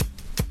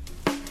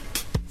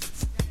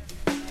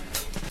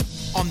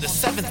On the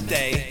seventh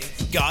day,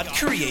 God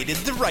created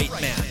the right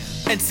man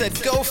and said,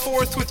 "Go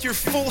forth with your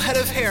full head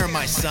of hair,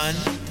 my son."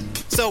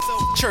 So,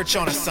 church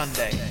on a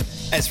Sunday,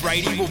 as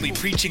Righty will be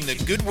preaching the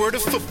good word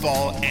of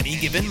football any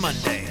given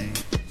Monday.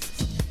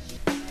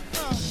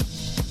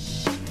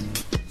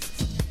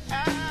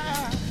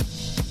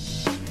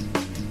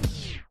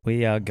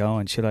 We are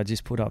going. Should I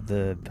just put up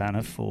the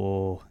banner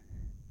for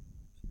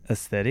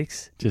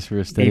aesthetics? Just for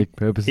aesthetic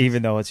purposes?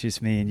 Even though it's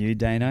just me and you,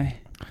 Dano?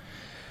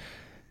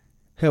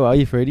 How are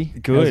you, Freddie?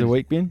 Good. How's the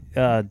week been?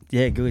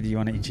 Yeah, good. You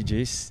want to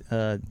introduce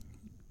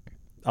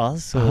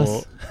us?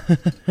 Or I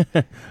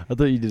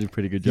thought you did a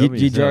pretty good job.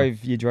 You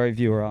drove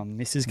your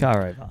Mrs.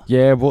 car over?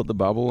 Yeah, I bought the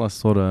bubble. I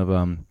sort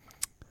of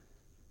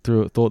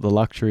thought the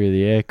luxury of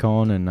the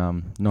aircon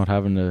and not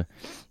having to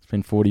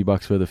spend $40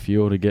 worth of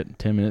fuel to get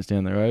 10 minutes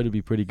down the road would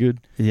be pretty good.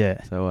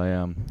 Yeah. So I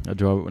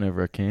drive it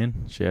whenever I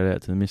can. Shout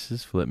out to the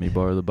missus for letting me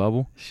borrow the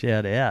bubble.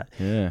 Shout out.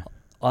 Yeah.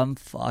 I'm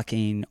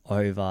fucking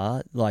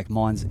over. Like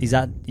mine's.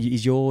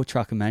 Is your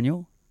truck a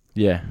manual?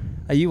 Yeah.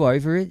 Are you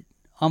over it?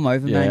 I'm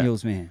over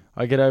manuals, man.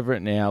 I get over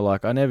it now.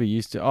 Like I never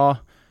used to. I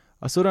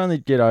sort of only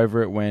get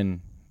over it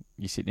when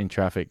you sit in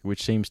traffic,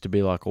 which seems to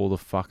be like all the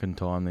fucking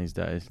time these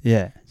days.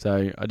 Yeah.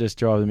 So I just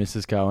drive the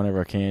missus car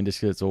whenever I can,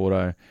 just because it's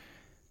auto.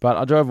 But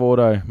I drive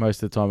auto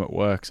most of the time at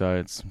work, so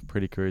it's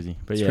pretty cruisy.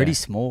 But It's pretty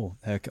small.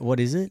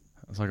 What is it?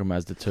 It's like a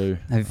Mazda 2.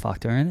 Have you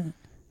fucked her in it?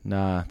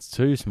 Nah, it's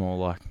too small.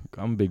 Like,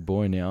 I'm a big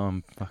boy now.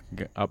 I'm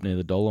fucking up near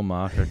the dollar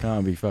mark. I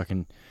can't be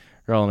fucking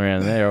rolling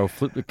around there. I'll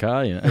flip the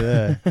car, you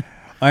know. Yeah.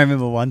 I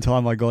remember one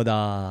time I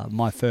got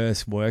my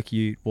first work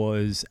ute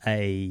was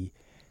a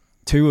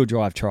two-wheel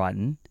drive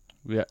Triton.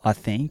 Yeah. I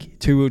think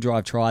two-wheel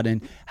drive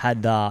Triton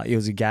had it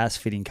was a gas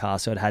fitting car,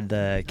 so it had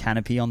the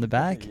canopy on the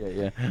back.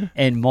 Yeah.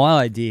 And my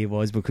idea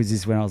was, because this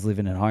is when I was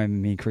living at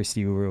home, me and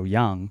Christy were real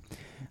young.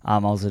 I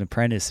was an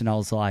apprentice, and I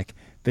was like,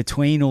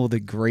 between all the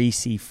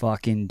greasy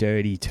fucking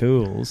dirty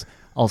tools,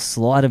 I'll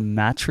slide a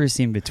mattress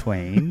in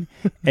between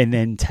and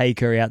then take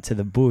her out to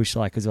the bush.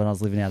 Like, because when I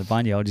was living out of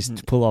Bunya, I'll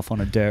just pull off on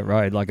a dirt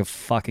road like a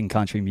fucking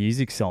country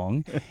music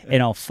song,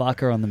 and I'll fuck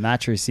her on the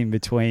mattress in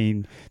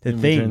between the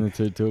thing. Between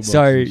the two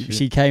So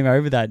she came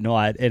over that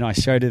night, and I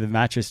showed her the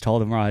mattress,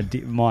 told her my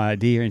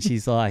idea, and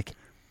she's like,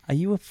 "Are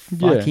you a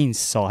fucking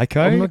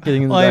psycho? I'm not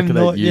getting in the back of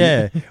that ute."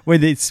 Yeah,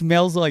 when it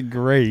smells like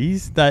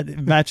grease, that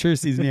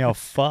mattress is now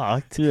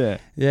fucked. Yeah.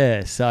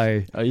 Yeah,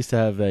 so I used to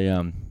have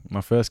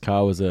my first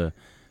car was a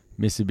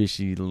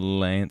Mitsubishi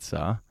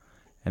Lancer,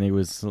 and he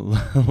was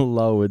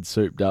lowered,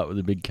 souped up with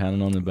a big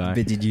cannon on the back.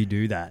 But did you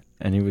do that?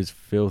 And he was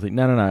filthy.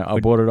 No. I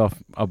bought it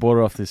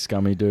off this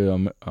scummy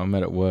dude I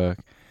met at work.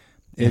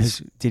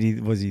 Was he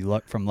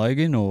from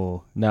Logan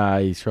or? Nah,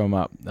 he's from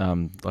up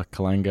like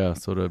Kalanga,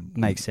 sort of.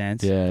 Makes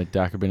sense. Yeah,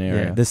 Dacabin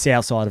area. Yeah, the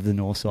south side of the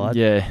north side.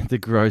 Yeah, the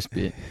gross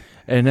bit.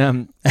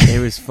 And it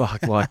was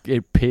fucked. Like,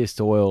 it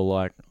pissed oil.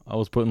 Like, I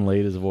was putting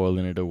litres of oil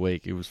in it a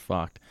week. It was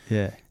fucked.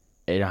 Yeah.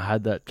 And I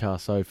had that car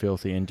so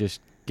filthy, and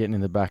just getting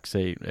in the back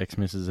seat,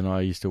 ex-missus and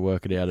I used to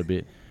work it out a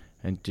bit.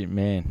 And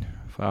man,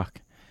 fuck,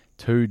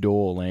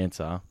 2-door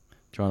Lancer,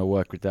 trying to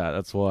work with that.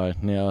 That's why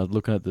now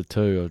looking at the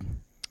two,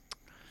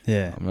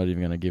 yeah, I'm not even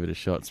going to give it a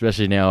shot.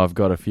 Especially now I've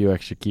got a few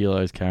extra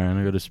kilos carrying.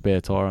 I've got a spare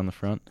tyre on the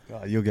front.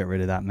 Oh, you'll get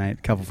rid of that, mate.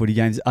 A couple footy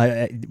games.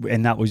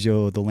 And that was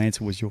the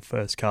Lancer was your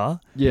first car?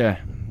 Yeah,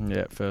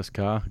 first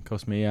car.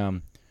 Cost me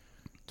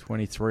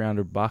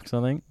 $2,300,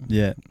 I think.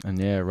 Yeah. And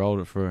yeah, rolled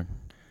it for a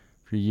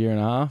year and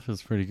a half. It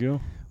was pretty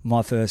cool.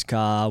 My first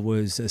car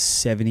was a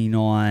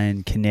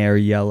 79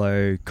 canary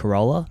yellow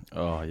Corolla.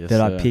 Oh, yes, that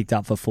sir. I picked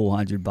up for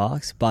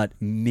 $400, but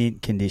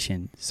mint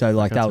condition. So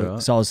like That's that was,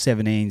 right.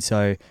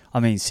 so I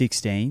was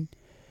 16.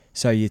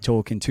 So you're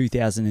talking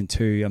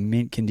 2002, a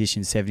mint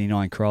condition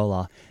 79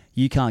 Corolla.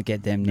 You can't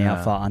get them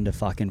now for under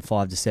fucking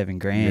 $5,000 to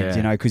 $7,000, Yeah.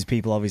 you know, because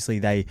people obviously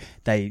they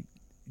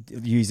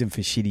use them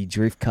for shitty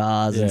drift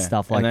cars and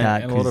stuff like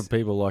that. And a lot of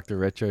people like the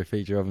retro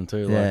feature of them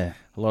too. Yeah. Like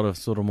a lot of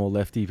sort of more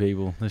lefty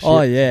people.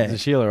 Yeah. The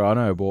Sheila I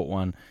know bought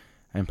one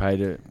and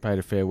paid a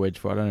fair wedge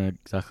for it. I don't know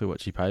exactly what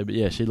she paid, but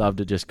yeah, she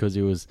loved it just because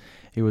he was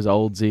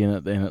oldsy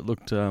and it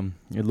looked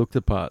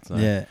the part. So.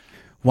 Yeah.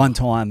 One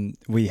time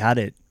we had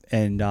it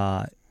and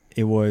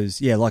it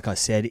was, like I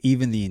said,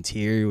 even the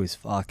interior was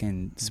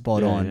fucking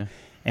spot on. Yeah.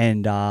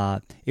 And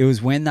it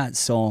was when that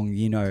song,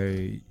 you know,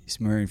 it's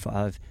Maroon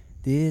 5,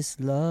 "This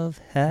love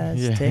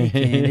has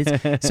taken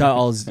its..."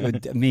 So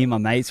me and my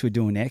mates were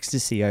doing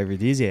ecstasy over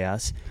at his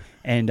house,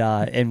 and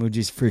we're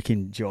just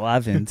freaking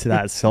jiving to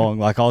that song.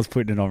 Like, I was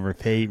putting it on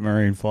repeat.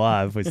 Maroon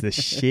 5 was the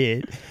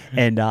shit,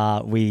 and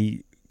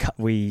we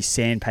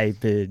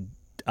sandpapered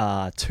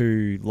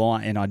 2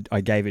 line, and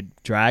I gave it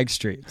drag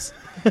strips.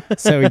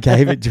 So we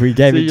gave it So you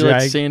drag.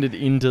 like sanded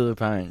into the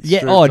paint? Yeah.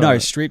 stripped Oh on no,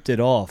 it. stripped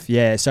it off.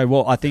 Yeah. So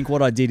what I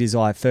did is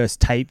I first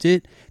taped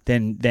it,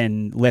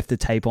 then left the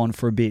tape on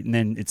for a bit, and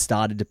then it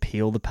started to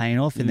peel the paint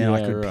off, and then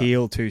I Yeah, could right.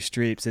 peel 2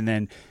 strips, and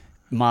then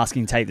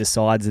masking tape the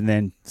sides and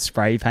then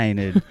spray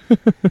painted.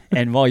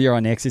 And while you're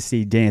on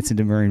ecstasy dancing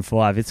to Maroon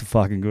 5, it's a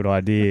fucking good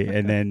idea.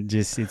 And then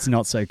just it's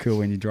not so cool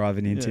when you're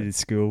driving into the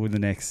school the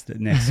next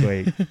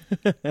week.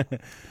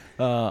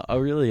 I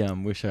really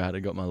wish I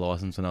had got my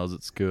license when I was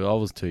at school. I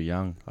was too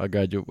young. By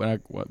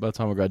the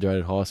time I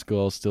graduated high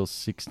school, I was still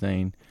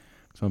 16.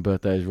 So my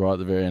birthday is right at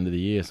the very end of the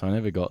year, so I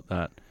never got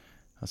that.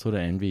 I sort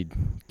of envied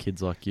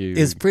kids like you.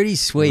 It's pretty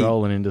sweet.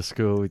 Rolling into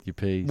school with your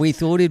P's. We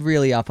thought it'd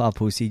really up our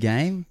pussy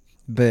game,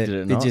 but Did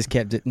it it not? just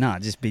kept it. Nah,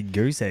 just big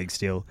goose egg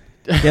still.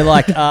 They're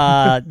like,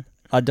 I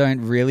don't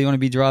really want to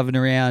be driving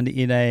around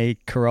in a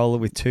Corolla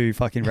with 2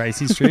 fucking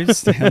racing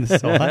strips down the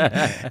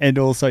side, and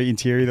also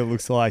interior that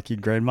looks like your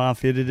grandma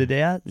fitted it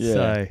out. Yeah.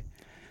 So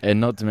And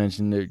not to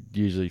mention they're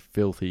usually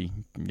filthy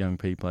young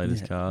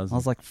P-platers cars. I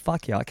was like,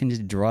 fuck yeah, I can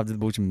just drive to the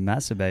bush and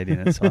masturbate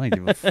in it, so I don't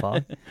give a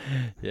fuck.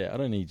 Yeah, I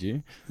don't need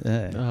you.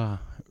 Yeah.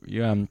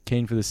 You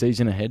keen for the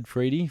season ahead,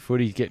 Freedy?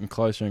 Footy's getting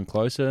closer and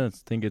closer. I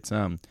think it's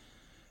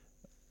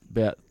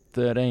about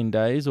 13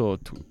 days or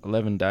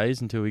 11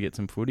 days until we get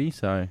some footy.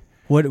 So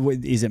What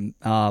is it?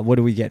 What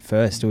do we get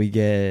first? Do we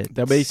get?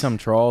 there'll be some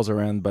trials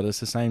around, but it's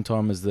the same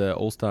time as the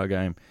All-Star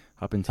game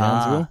up in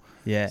Townsville.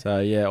 Yeah. So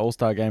yeah,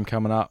 All-Star game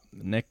coming up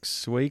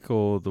next week,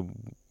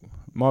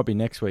 might be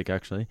next week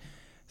actually.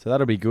 So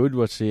that'll be good.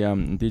 Watch the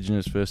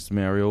Indigenous versus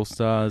Maori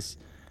All-Stars,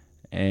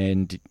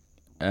 and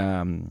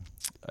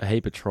a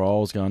heap of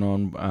trials going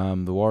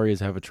on. The Warriors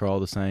have a trial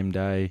the same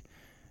day,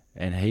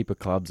 and a heap of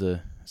clubs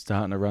are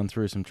starting to run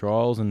through some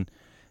trials, and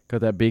got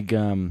that big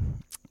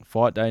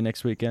fight day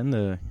next weekend,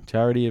 the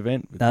charity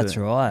event. With That's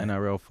the right.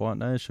 NRL fight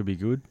day should be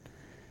good.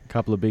 A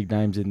couple of big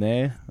names in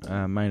there,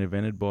 main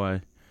evented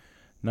by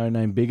no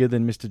name bigger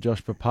than Mr.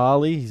 Josh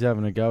Papali. He's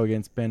having a go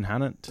against Ben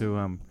Hunnett,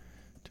 two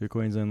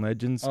Queensland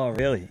legends. Oh,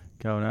 really?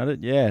 Going at it.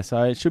 Yeah,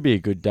 so it should be a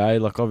good day.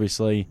 Like,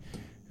 obviously,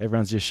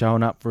 everyone's just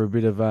showing up for a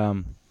bit of,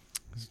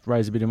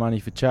 raise a bit of money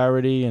for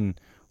charity and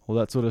all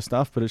that sort of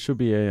stuff, but it should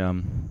be a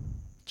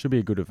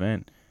good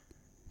event.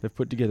 They've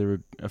put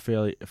together a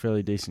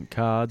fairly decent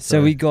card.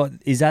 So we got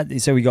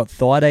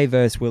Thaiday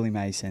versus Willie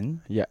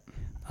Mason. Yeah.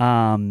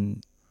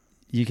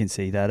 You can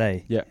see that, eh?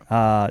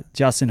 Yeah.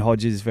 Justin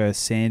Hodges versus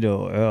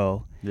Sandor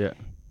Earl. Yeah.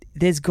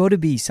 There's got to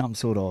be some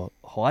sort of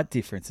height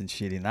difference and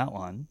shit in that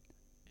one.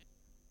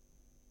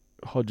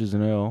 Hodges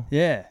and Earl.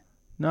 Yeah.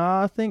 No,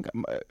 I think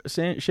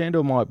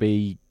Shandor might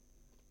be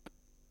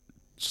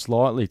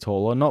slightly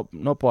taller,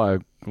 not by a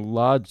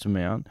large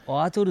amount. Oh,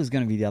 I thought it was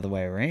going to be the other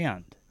way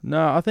around.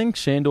 No, I think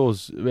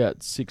Shandor's about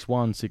 6'1",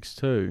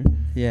 6'2".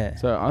 Yeah.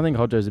 So I think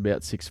Hodges is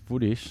about 6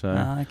 foot-ish. So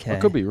Okay. I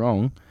could be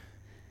wrong.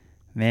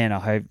 Man, I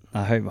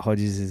hope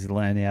Hodges has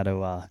learned how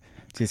to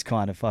just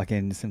kind of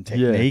fucking some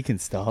technique and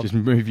stuff. Just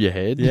move your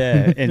head.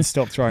 Yeah, and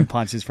stop throwing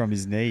punches from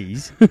his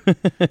knees.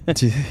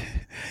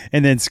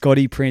 And then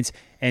Scotty Prince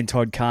and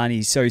Todd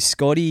Carney. So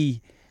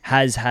Scotty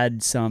has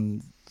had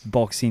some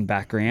boxing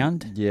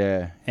background.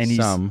 Yeah, And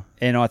some.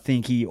 And I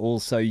think he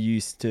also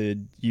used to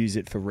use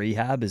it for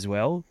rehab as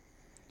well.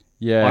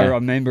 Yeah. I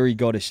remember he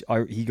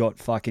got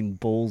fucking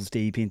balls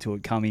deep into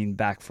it coming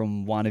back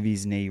from one of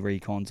his knee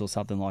recons or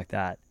something like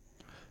that.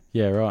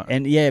 Yeah, right.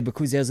 And yeah,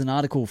 because there was an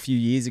article a few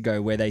years ago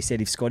where they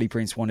said if Scotty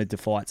Prince wanted to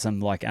fight some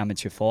like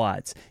amateur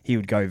fights, he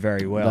would go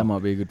very well. That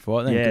might be a good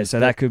fight then. Yeah, so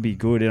that could be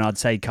good. And I'd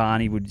say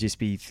Carney would just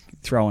be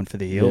throwing for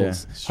the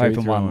hills, straight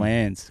hoping one throwing.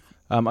 lands.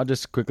 I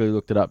just quickly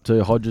looked it up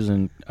too. Hodges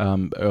and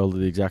Earl are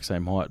the exact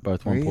same height,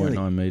 both 1.9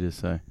 Really? metres.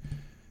 So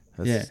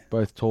that's Yeah.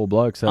 both tall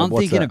blokes. So I'm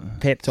what's thinking that? of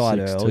Peptide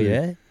Earl, 6'2".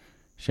 yeah?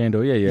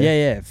 Shandor, yeah.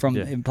 Yeah, from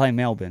Yeah. playing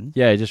Melbourne.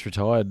 Yeah, he just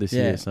retired this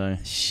Yeah. year. So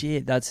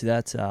Shit, that's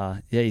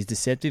he's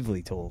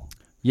deceptively tall.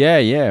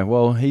 yeah.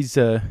 Well, he's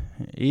a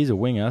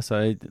winger.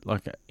 So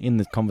like in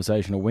the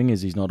conversation of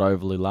wingers, he's not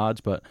overly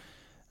large, but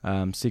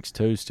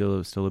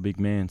 6'2", still a big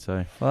man.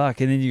 So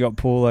Fuck, and then you got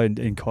Paulo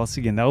and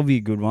Costigan. That'll be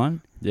a good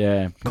one.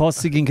 yeah,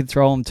 Costigan could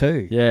throw him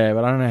too. yeah.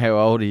 But I don't know how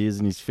old he is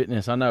and his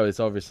fitness. I know it's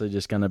obviously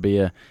just going to be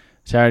a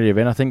charity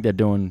event. I think they're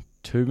doing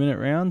 2-minute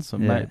rounds, or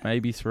Yeah.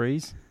 maybe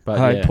 3s. But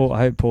I yeah.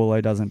 hope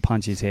Paulo doesn't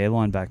punch his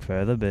hairline back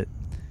further, but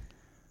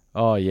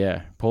Oh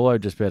yeah, Paulo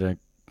just better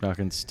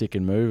fucking stick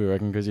and move, I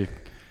reckon, because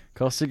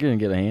Costigan can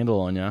get a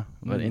handle on you.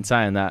 But in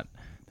saying that,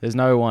 there's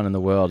no one in the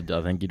world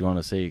I think you'd want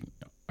to see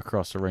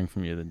across the ring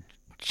from you than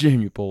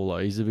Junior Paulo.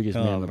 He's the biggest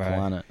man on the bro.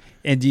 planet.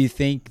 And do you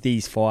think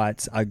these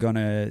fights are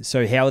gonna?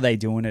 So how are they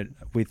doing it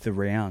with the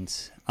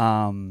rounds?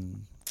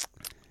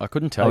 I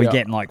couldn't tell Are we you.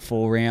 getting like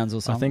 4 rounds or I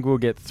something? think we'll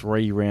get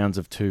 3 rounds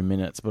of 2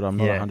 minutes, but I'm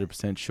not Yeah.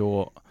 100%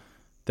 sure.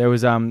 There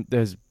was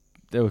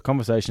there were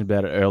conversations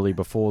about it early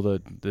before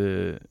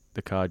the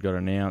card got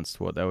announced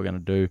what they were going to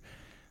do,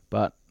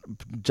 but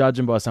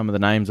judging by some of the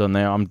names on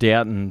there, I'm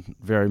doubting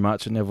very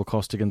much that Neville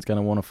Costigan's going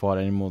to want to fight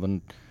any more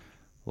than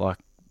like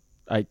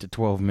 8 to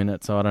 12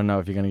 minutes. So I don't know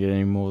if you're going to get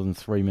any more than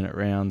 3-minute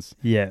rounds,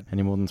 Yeah.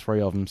 any more than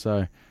 3 of them.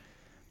 So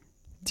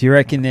Do you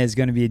reckon there's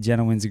going to be a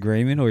gentleman's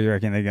agreement, or you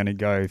reckon they're going to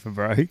go for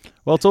broke?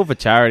 well, it's all for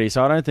charity,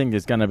 so I don't think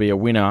there's going to be a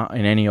winner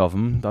in any of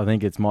them. I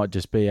think it might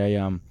just be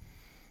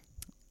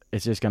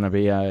it's just going to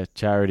be a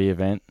charity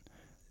event.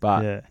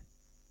 But Yeah.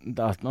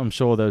 I'm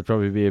sure there would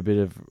probably be a bit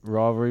of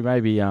rivalry.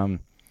 Maybe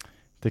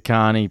the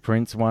Carney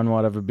Prince one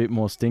might have a bit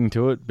more sting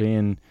to it,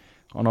 being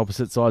on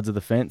opposite sides of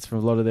the fence for a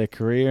lot of their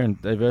career, and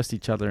they versed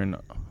each other in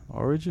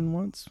Origin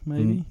once,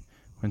 maybe,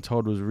 when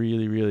Todd was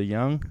really, really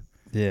young.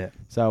 Yeah.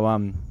 So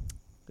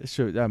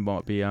that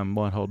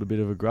might hold a bit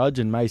of a grudge.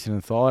 And Mason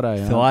and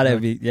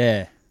Thaiday.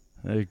 Yeah.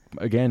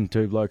 Again,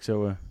 two blokes who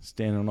were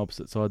standing on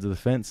opposite sides of the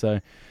fence.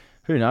 So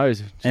who knows?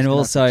 Just and gonna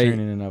also, have to tune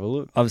in and have a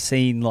look. I've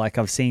seen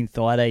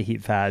Thaiday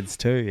hit fads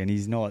too, and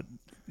he's not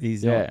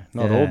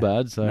all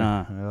bad. So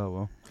nah.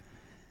 oh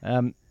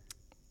well.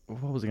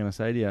 What was I going to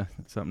say to you?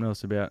 Something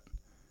else about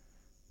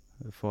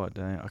the fight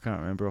day. I can't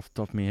remember off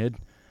the top of my head.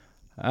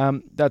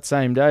 That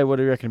same day, what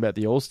do you reckon about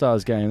the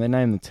All-Stars game? They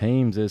named the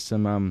teams. There's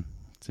some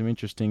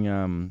interesting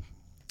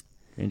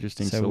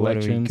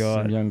selections,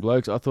 some young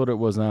blokes. I thought it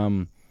was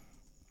a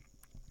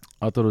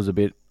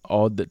bit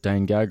odd that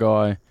Dane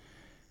Gagai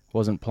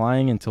wasn't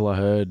playing until I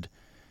heard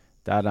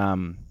that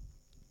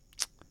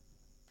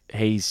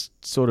he's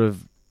sort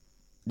of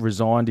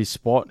resigned his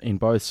spot in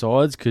both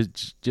sides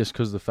just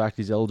because of the fact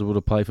he's eligible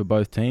to play for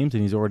both teams,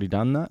 and he's already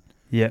done that.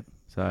 Yep.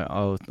 So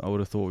I would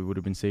have thought we would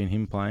have been seeing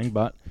him playing,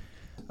 but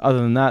other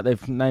than that,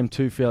 they've named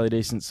two fairly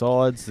decent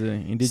sides, the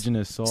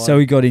Indigenous side. So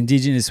we got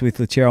Indigenous with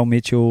Latrell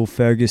Mitchell,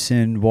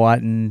 Ferguson,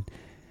 Whiten,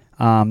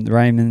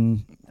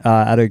 Raymond,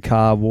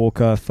 Adokar,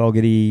 Walker,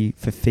 Fogarty,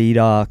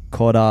 Fafita,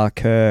 Cotter,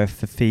 Kerr,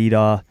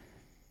 Fafita.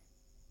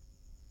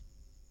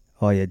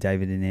 Oh yeah,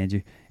 David and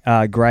Andrew.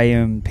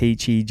 Graham,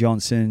 Peachy,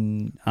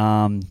 Johnson,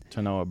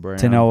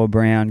 Tanoa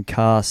Brown,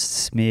 Cast,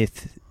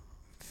 Smith,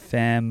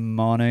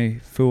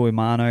 Fui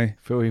Mayano,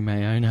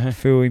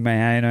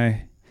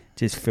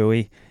 just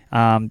Fui,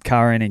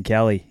 Curran and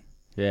Kelly.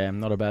 Yeah,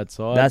 not a bad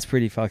side. That's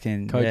pretty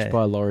fucking... Coached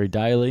by Laurie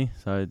Daly,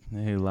 so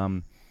he'll...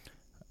 I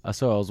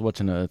was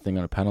watching a thing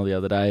on a panel the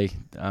other day.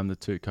 The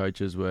two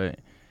coaches were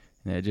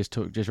just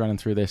running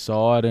through their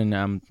side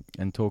and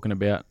talking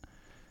about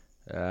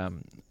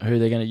who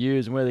they're going to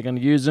use and where they're going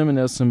to use them, and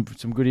there was some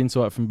good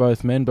insight from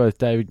both men, both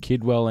David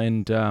Kidwell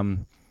and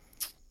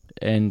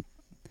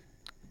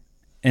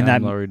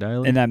Laurie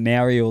Daly. And that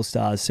Maori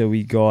All-Stars, so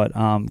we got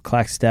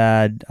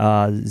Clackstad,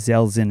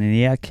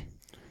 Zelziniak.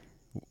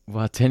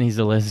 Wateni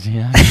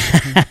Zelezniak.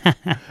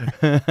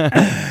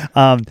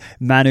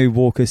 Manu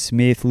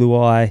Walker-Smith,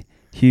 Luai,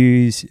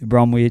 Hughes,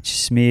 Bromwich,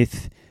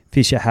 Smith,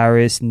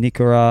 Fisher-Harris,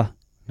 Nikora,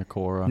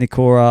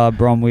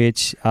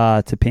 Bromwich,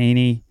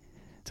 Tapini,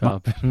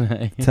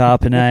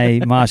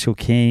 Tarpanay, Marshall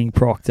King,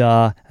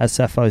 Proctor,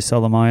 Asafo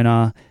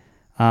Solomona,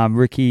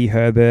 Ricky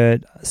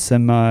Herbert,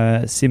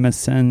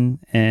 Simerson,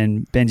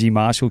 and Benji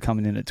Marshall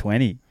coming in at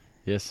 20.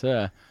 Yes,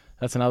 sir.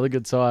 That's another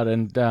good side.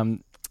 And the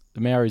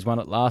Maoris won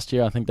it last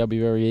year. I think they'll be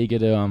very eager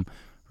to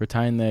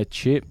retain their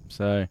chip.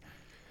 So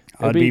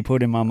I'd be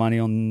putting my money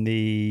on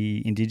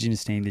the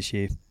Indigenous team this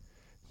year.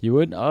 You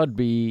would? I'd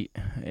be...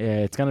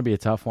 Yeah, it's going to be a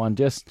tough one.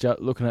 Just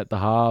looking at the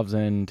halves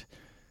and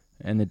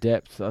the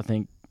depth, I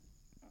think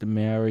the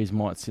Maoris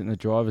might sit in the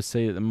driver's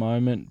seat at the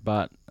moment.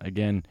 But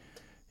again,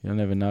 you'll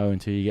never know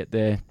until you get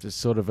there. Just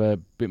sort of a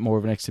bit more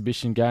of an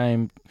exhibition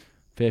game.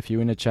 Fair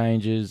few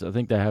interchanges. I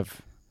think they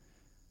have...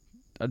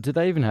 Do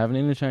they even have an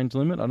interchange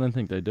limit? I don't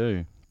think they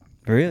do.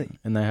 Really?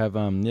 And they have,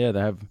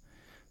 they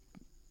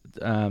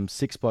have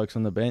 6 blokes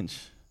on the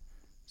bench.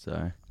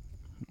 So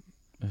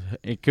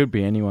it could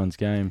be anyone's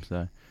game.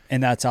 So.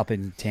 And that's up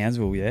in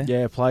Townsville, yeah?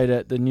 Yeah, played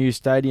at the new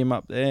stadium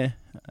up there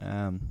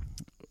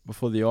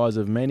before the eyes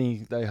of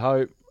many, they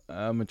hope.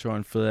 We're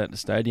trying to fill out the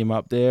stadium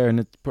up there.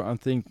 And I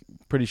think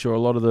pretty sure a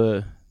lot of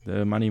the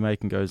money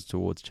making goes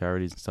towards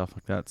charities and stuff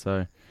like that.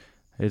 So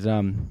it's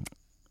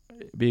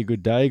it'd be a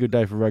good day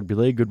for rugby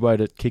league, good way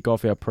to kick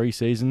off our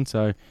pre-season.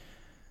 So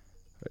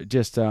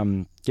just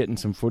getting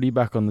some footy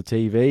back on the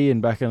TV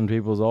and back on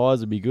people's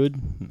eyes would be good.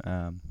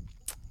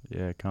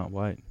 Yeah, can't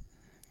wait.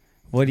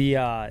 What do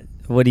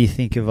you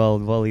think of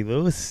old Wally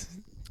Lewis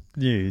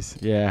news?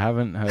 Yeah, I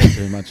haven't heard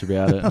too much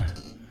about it.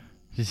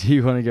 Do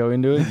you want to go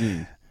into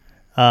it?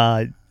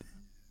 I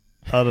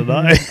don't know.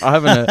 I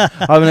haven't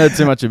heard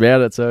too much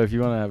about it. So if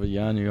you want to have a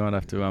yarn, you might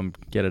have to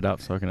get it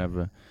up so I can have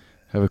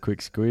a quick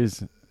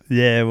squiz.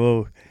 Yeah,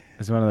 well,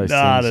 it's one of those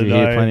things you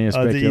hear plenty of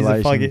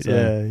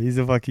speculation. He's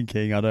a fucking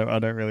king. I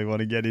don't really want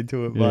to get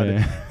into it,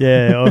 but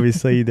yeah,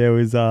 obviously there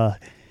was a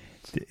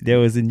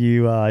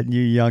new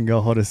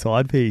younger, hotter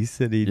side piece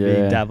that he'd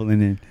been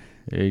dabbling in.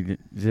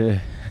 Yeah.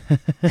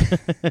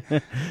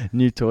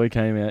 New toy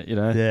came out, you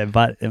know. Yeah,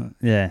 but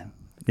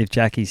if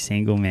Jackie's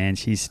single, man,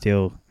 she's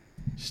still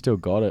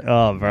got it.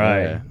 Oh,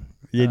 bro.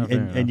 Yeah.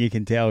 And you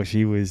can tell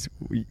she was,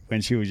 when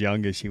she was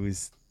younger, she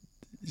was...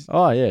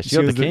 Oh, yeah, she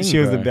got the king, She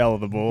was the belle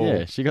of the ball.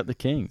 Yeah, she got the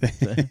king.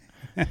 So.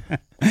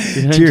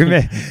 Do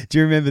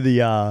you remember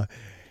the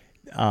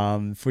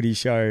footy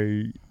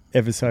show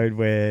episode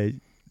where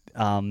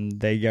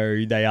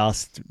they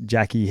asked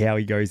Jackie how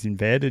he goes in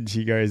bed, and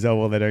she goes, "Oh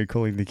well, they don't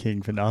call him the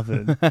king for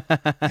nothing."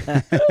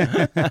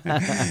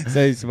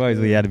 So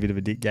supposedly he had a bit of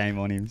a dick game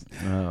on him.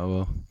 Oh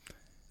well.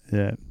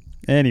 Yeah.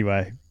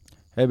 Anyway,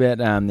 How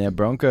about our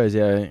Broncos?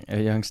 Our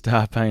young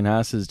star Payne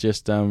Haas has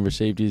just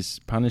received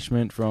his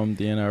punishment from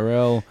the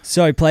NRL.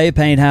 So, player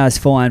Payne Haas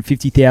fined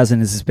 $50,000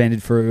 and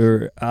suspended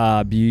for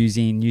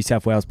abusing New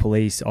South Wales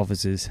police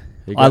officers.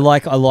 I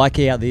like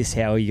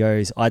how he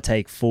goes, I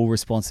take full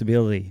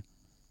responsibility.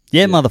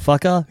 Yeah,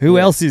 motherfucker. Who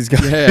else is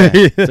going? Yeah,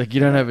 it's like you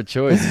don't have a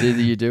choice. It's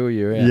either you do or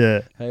you're out.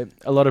 Yeah. Hey,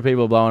 a lot of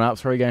people are blowing up.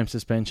 3-game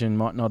suspension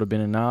might not have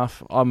been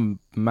enough. I'm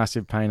a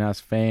massive Payne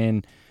Haas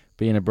fan.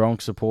 Being a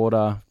Bronx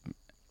supporter,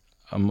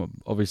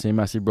 I'm obviously a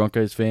massive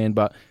Broncos fan,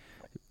 but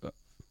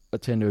I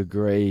tend to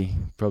agree.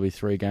 Probably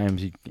 3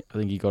 games. I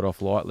think he got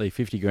off lightly.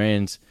 50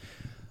 grand's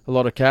a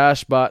lot of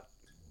cash, but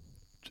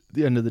at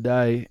the end of the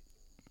day,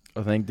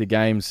 I think the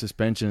game's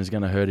suspension is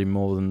going to hurt him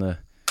more than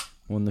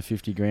the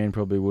 50 grand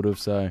probably would have.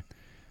 So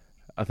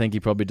I think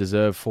he probably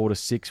deserved 4 to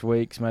 6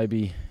 weeks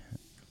maybe,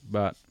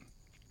 but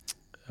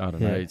I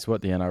don't know. It's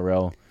what the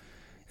NRL.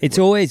 It's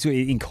always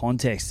in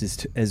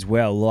context as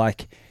well.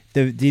 Like,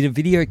 did a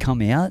video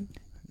come out?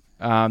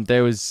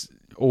 There was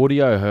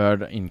audio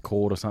heard in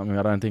court or something.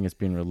 I don't think it's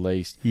been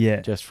released. Yeah.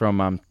 Just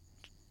from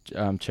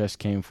chest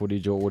cam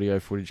footage or audio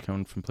footage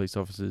coming from police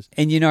officers.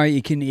 And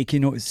it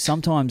can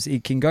sometimes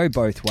it can go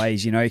both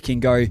ways. It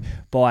can go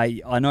by,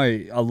 I know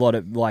a lot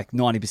of, like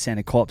 90%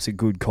 of cops are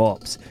good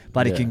cops,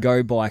 but it can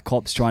go by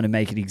cops trying to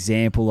make an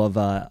example of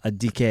a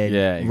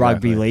dickhead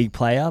rugby league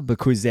player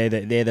because they're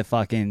the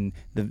fucking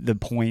the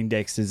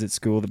Poindexters at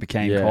school that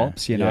became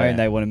cops, and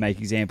they want to make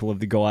example of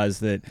the guys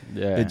that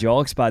the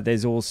jocks. But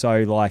there's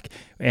also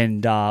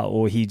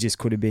or he just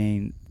could have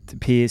been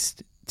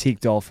pierced,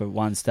 ticked off at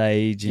one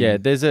stage.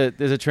 There's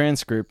a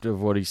transcript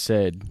of what he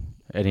said,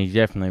 and he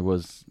definitely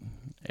was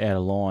out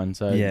of line.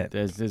 So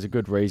there's a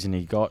good reason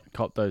he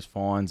copped those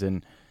fines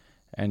and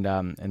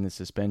the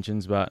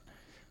suspensions. But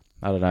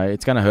I don't know,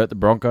 it's going to hurt the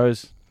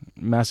Broncos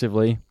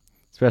massively,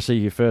 especially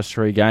your first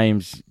 3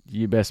 games.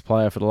 Your best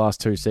player for the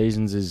last 2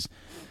 seasons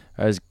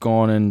has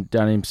gone and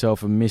done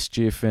himself a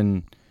mischief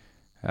and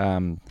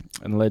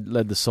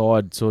led the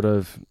side sort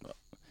of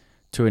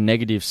to a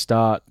negative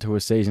start to a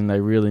season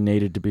they really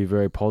needed to be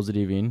very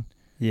positive in.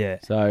 Yeah.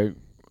 So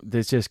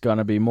there's just going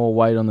to be more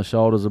weight on the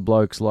shoulders of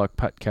blokes like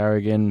Pat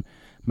Carrigan,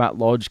 Matt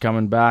Lodge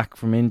coming back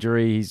from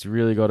injury. He's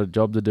really got a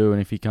job to do,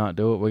 and if he can't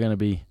do it, we're going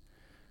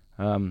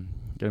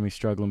to be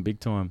struggling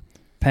big time.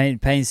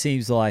 Payne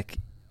seems like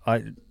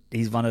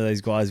he's one of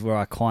those guys where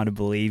I kind of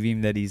believe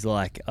him that he's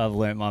like, I've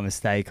learnt my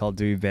mistake, I'll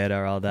do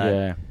better, I'll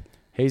that.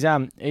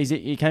 Yeah.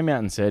 He came out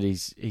and said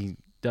he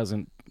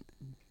doesn't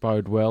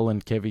bode well,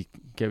 and Kevy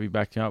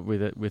backed him up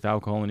with it, with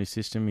alcohol in his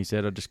system. He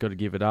said, I just got to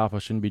give it up. I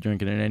shouldn't be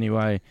drinking it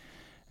anyway.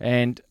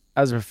 And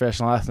as a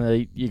professional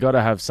athlete, you got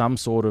to have some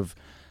sort of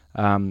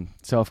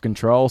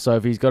self-control. So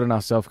if he's got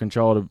enough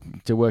self-control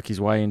to work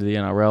his way into the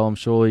NRL, I'm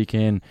sure he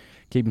can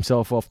keep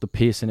himself off the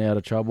piss and out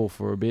of trouble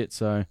for a bit.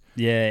 So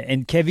yeah,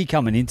 and Kevy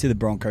coming into the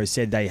Broncos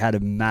said they had a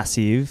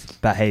massive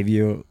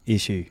behavioural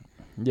issue.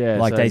 Yeah,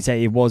 like they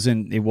say it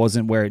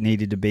wasn't where it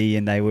needed to be,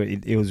 and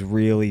it was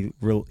really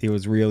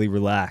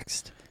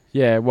relaxed.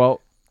 Yeah,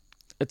 well,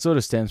 it sort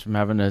of stems from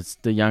having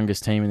the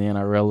youngest team in the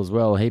NRL as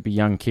well. A heap of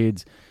young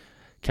kids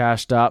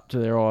cashed up to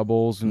their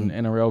eyeballs and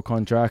NRL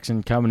contracts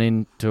and coming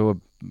into a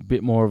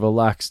bit more of a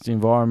laxed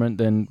environment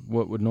than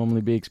what would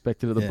normally be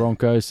expected of the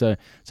Broncos. So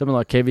something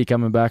like Kevy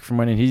coming back from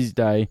when in his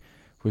day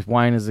with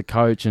Wayne as the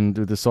coach and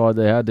with the side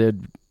they had,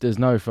 there's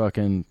no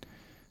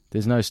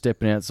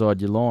stepping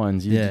outside your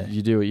lines.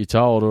 You do what you're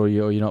told or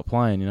you're not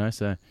playing,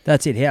 so.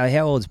 That's it.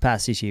 How old's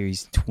Pass this year?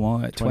 He's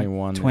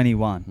 21.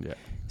 21. Yeah.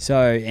 So,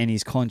 and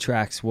his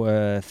contract's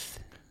worth...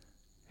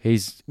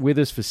 He's with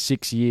us for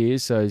 6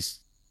 years, so he's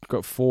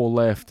got 4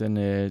 left, and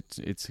it's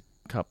a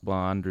couple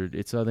of hundred.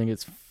 I think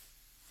it's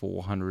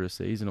 400 a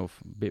season or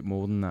a bit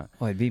more than that.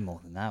 Oh, it'd be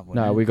more than that,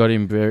 wouldn't it? No, we got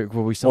him very...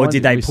 Well, we signed or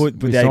did they put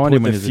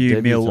the few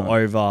mil on.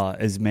 over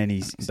as many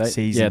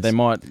seasons? Yeah, they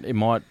might. It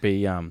might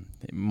be a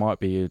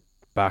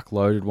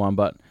backloaded one,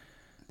 but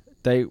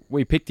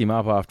we picked him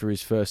up after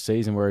his first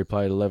season where he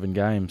played 11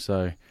 games.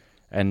 So,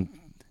 and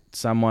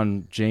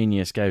someone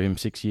genius gave him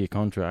 6-year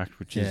contract,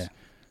 which is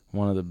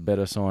one of the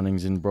better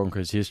signings in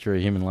Broncos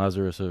history. Him and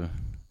Lazarus are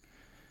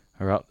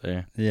up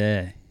there.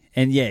 Yeah,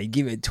 and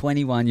give it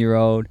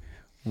 21-year-old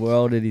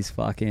world at his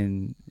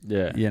fucking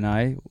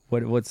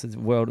what's his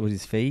world with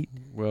his feet?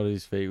 World at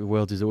his feet.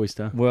 World's his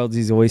oyster. World's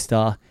his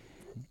oyster.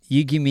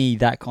 You give me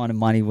that kind of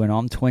money when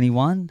I'm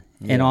 21.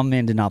 Yeah. And I'm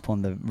ending up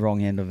on the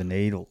wrong end of a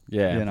needle.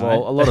 Yeah,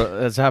 well,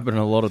 that's happened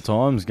a lot of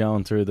times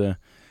going through the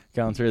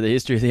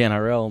history of the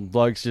NRL.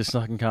 Blokes just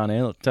fucking can't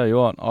handle it. Tell you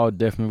what, I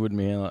definitely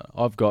wouldn't handle it.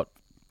 I've got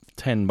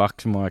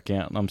 $10 in my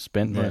account and I'm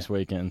spent most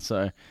weekends,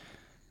 so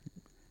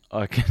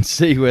I can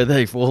see where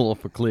they fall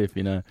off a cliff,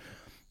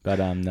 But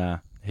nah,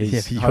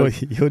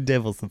 you're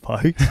devil's the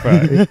pokes,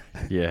 bro.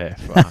 Yeah,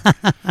 fuck.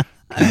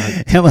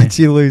 How much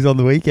you lose on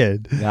the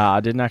weekend? Nah, I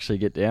didn't actually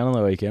get down on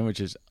the weekend,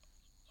 which is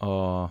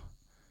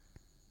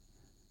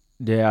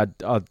yeah,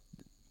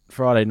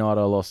 Friday night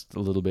I lost a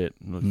little bit,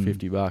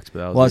 $50, but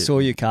that was I saw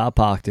your car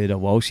parked at a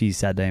Walshy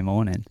Saturday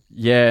morning.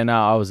 Yeah, no,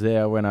 I was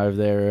there. I went over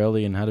there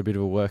early and had a bit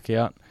of a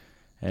workout,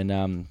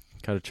 and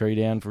cut a tree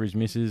down for his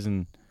missus,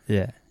 and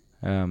Yeah.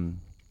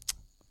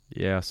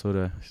 I sort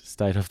of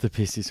stayed off the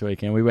piss this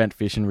weekend. We went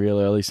fishing real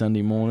early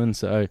Sunday morning,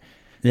 so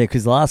Yeah,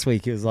 because last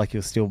week it was like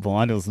you're still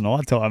blind. It was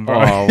night time,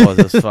 bro. it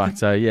was fucked.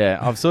 So yeah,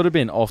 I've sort of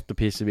been off the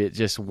piss a bit.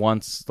 Just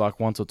once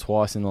or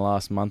twice in the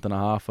last month and a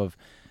half, I've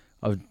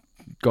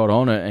got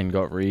on it and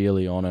got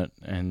really on it.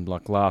 And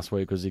like last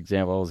week was the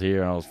example. I was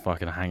here and I was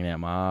fucking hanging out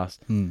my ass,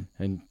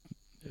 and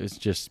it's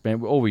just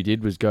spent. All we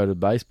did was go to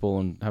baseball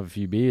and have a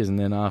few beers, and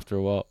then after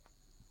a while,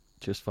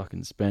 just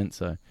fucking spent.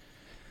 So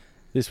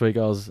this week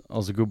I was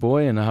a good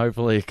boy, and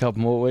hopefully a couple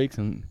more weeks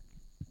and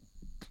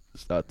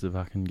start to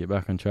fucking get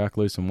back on track,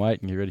 lose some weight,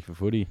 and get ready for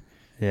footy.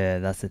 Yeah,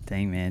 that's the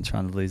thing, man.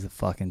 Trying to lose the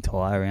fucking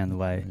tie around the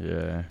way.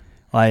 Yeah.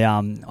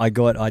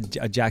 I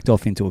jacked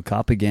off into a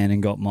cup again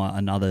and got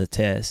another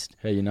test.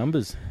 How are your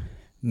numbers?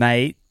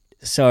 Mate,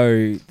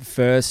 so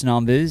first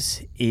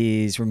numbers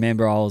is,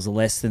 remember, I was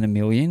less than 1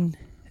 million.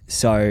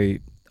 So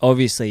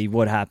obviously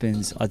what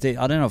happens, I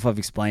don't know if I've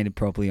explained it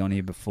properly on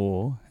here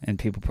before, and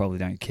people probably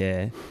don't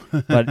care,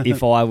 but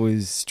if I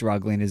was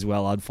struggling as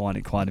well, I'd find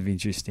it kind of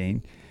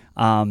interesting,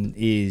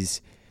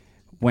 is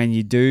when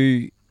you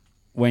do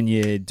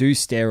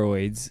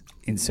steroids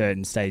in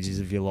certain stages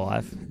of your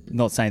life,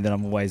 not saying that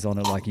I'm always on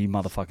it like you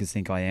motherfuckers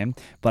think I am,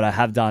 but I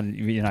have done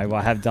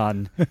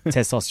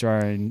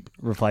testosterone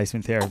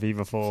replacement therapy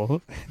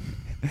before.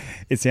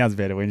 It sounds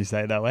better when you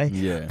say it that way.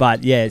 Yeah.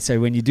 But yeah, so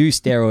when you do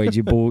steroids,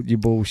 your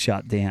balls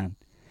shut down.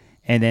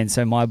 And then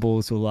so my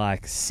balls were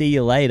like, see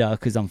you later,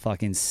 because I'm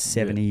fucking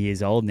 70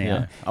 years old now.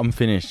 Yeah. I'm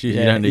finished. You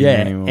don't need me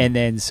anymore. And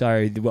then so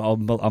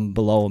I'm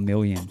below 1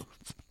 million,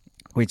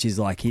 which is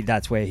like,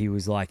 that's where he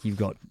was like, you've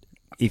got,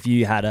 if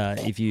you had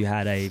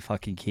a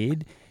fucking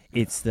kid,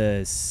 it's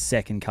the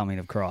second coming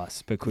of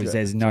Christ, because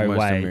there's no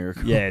way.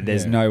 Yeah,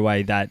 there's no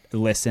way that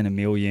less than 1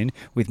 million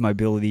with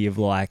mobility of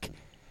like,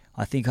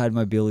 I think I had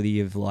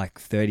mobility of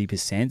like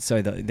 30%. So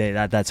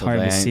that's So Homer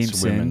they ain't Simpson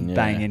swimming,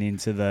 banging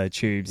into the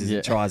tubes as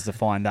it tries to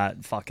find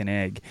that fucking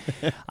egg.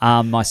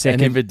 My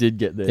second, and if it did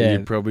get there, Yeah.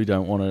 you probably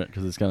don't want it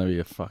because it's going to be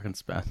a fucking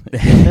spasm.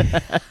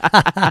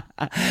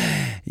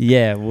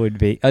 yeah, it would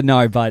be.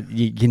 No, but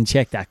you can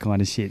check that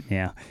kind of shit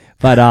now.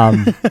 But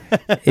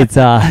it's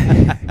That's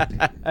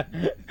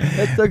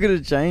not going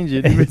to change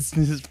it. If it's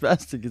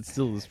spastic, it's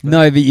still a spastic.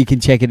 no, but you can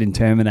check it and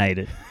terminate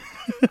it.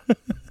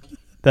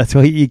 That's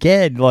what you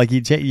can. Like you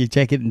check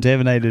it and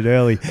terminate it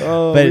early.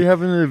 Oh, But- are we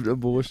having an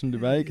abortion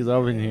debate? Because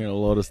I've been hearing a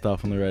lot of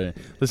stuff on the radio.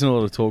 Listen to a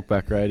lot of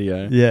talkback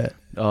radio. Yeah.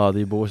 Oh,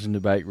 the abortion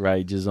debate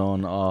rages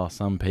on. Oh,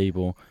 some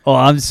people. Oh,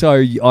 I'm so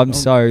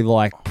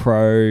like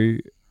pro.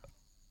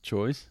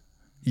 Choice?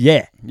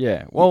 Yeah.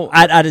 Yeah. Well,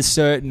 At a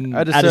certain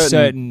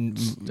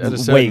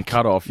week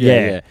cutoff.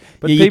 Yeah.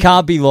 But you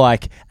can't be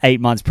like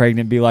 8 months pregnant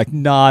and be like,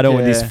 nah, I don't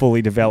want this Yeah.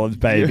 fully developed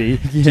baby.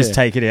 Yeah. Just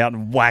take it out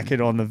and whack it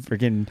on the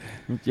freaking.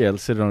 Yeah,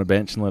 let's sit it on a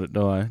bench and let it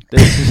die.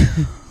 There's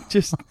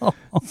just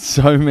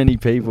so many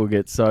people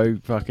get so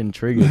fucking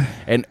triggered.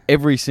 And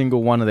every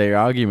single one of their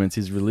arguments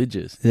is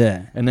religious.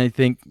 Yeah. And they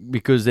think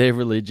because they're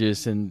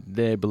religious and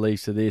their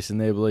beliefs are this and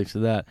their beliefs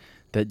are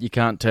that you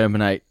can't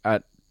terminate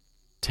at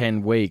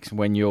 10 weeks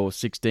when you're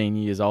 16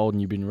 years old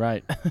and you've been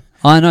raped.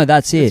 I know,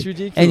 that's it. It's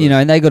ridiculous. And,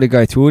 and they got to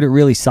go through it. It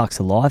really sucks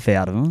the life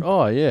out of them.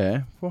 Oh,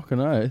 yeah.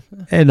 Fucking oath.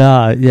 And,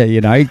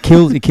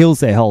 it kills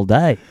their whole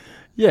day.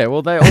 Yeah,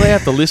 well, they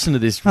have to listen to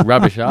this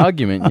rubbish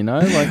argument,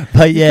 Like,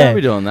 But you yeah. can't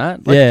be doing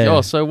that. Like, Yeah.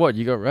 oh, so what?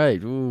 You got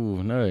raped?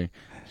 Ooh, no.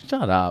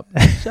 Shut up.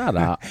 Shut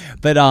up.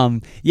 But,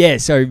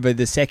 but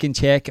the second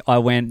check, I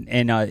went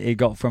and it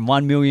got from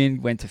 1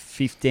 million, went to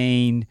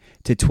 15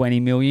 to 20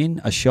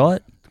 million a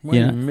shot.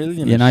 20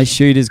 million.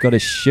 Shooters got to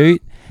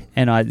shoot.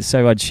 And I'd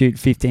shoot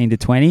 15 to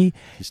 20. You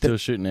still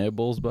shooting air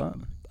balls, but?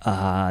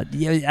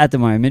 Yeah, at the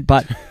moment.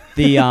 But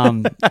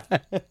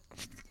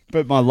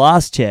but my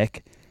last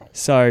check,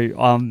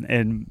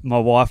 and my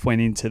wife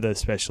went into the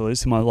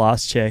specialist, and my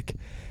last check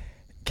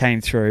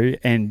came through,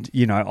 and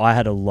I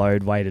had a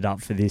load weighted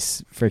up for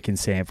this freaking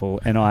sample,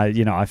 and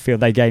I feel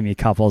they gave me a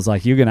couple. I was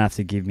like, you're gonna have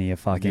to give me a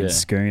fucking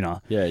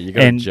schooner. Yeah, you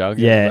got a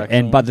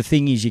jug. But the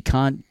thing is, you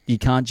can't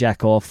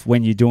jack off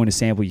when you're doing a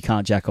sample. You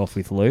can't jack off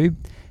with lube,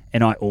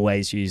 and I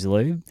always use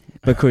lube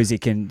because it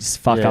can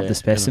fuck up the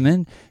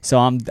specimen. So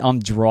I'm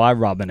dry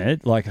rubbing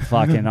it like a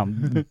fucking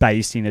I'm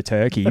basting a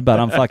turkey, but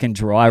I'm fucking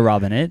dry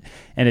rubbing it,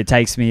 and it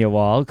takes me a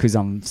while because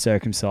I'm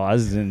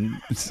circumcised, and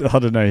I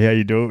don't know how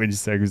you do it when you're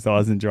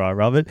circumcised and dry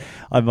rub it.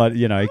 I might,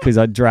 because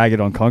I drag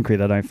it on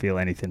concrete, I don't feel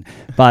anything.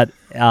 But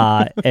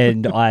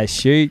and I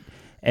shoot.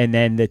 And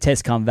then the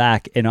tests come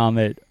back, and I'm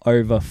at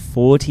over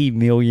 40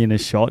 million a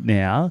shot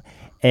now,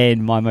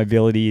 and my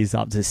mobility is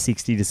up to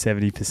 60 to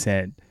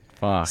 70%.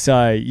 Fuck.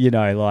 So,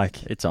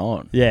 It's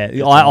on. Yeah,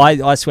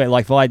 I swear,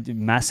 like, if I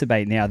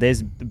masturbate now,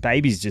 there's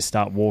babies just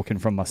start walking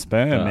from my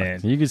sperm,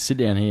 man. You could sit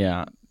down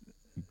here,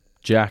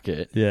 jack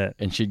it, Yeah.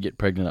 and she'd get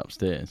pregnant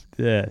upstairs.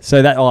 Yeah. So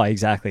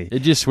exactly. It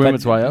just swim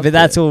its way up. But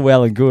that's all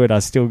well and good. I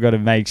still got to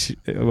I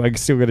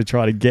still got to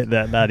try to get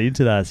that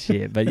into that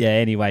shit. But yeah,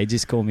 anyway,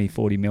 just call me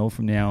 40 mil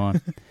from now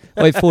on.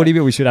 Wait, 40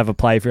 mil. We should have a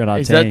play for on our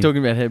Is team. that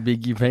talking about how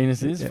big your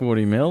penis is?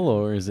 40 mil,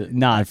 or is it?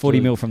 No, 40 actually-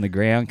 mil from the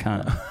ground,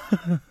 can't.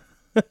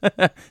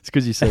 It's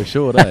because you're so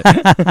short, eh?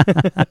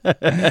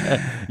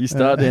 You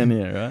start down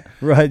here, right?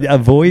 Right.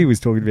 Avoy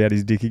was talking about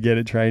his dick again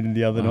at training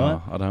the other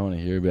night. I don't want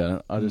to hear about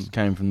it. I just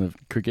came from the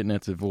cricket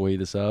nets of Voy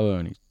de Savo,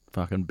 and he's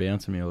fucking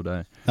bouncing me all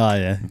day Oh,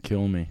 yeah. and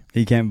killing me.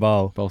 He can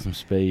bowl. Bowl some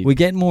speed. We're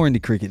getting more into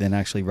cricket than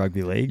actually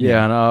rugby league.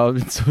 Yeah, I now. know. I've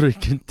been sort of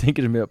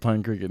thinking about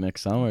playing cricket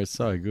next summer. It's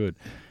so good,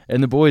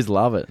 and the boys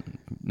love it.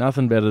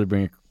 Nothing better to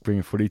bring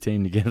a footy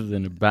team together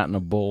than a bat and a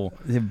ball.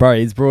 Bro,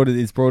 it's brought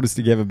us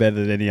together better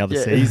than any other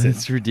season.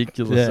 It's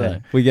ridiculous. Yeah. Eh?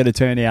 We get a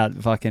turnout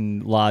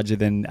fucking larger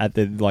than at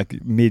the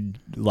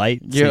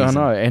mid-late Yeah, season.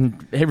 I know.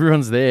 And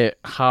everyone's there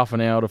half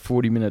an hour to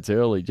 40 minutes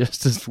early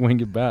just to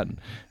swing a bat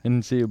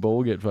and see a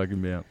ball get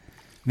fucking bounced.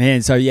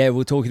 Man, so yeah,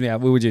 we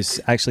were just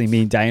actually,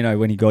 me and Dano,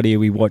 when he got here,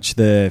 we watched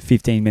the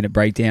 15-minute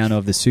breakdown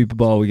of the Super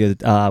Bowl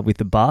with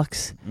the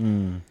Bucks.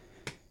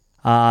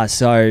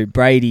 So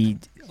Brady,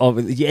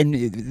 and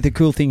the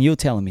cool thing you're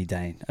telling me,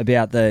 Dane,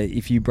 about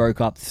if you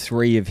broke up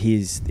 3 of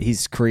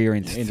his career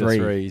into three.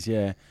 threes,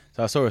 yeah.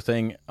 So I saw a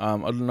thing.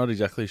 I'm not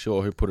exactly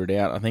sure who put it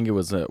out. I think it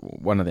was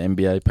one of the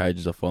NBA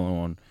pages I follow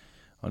on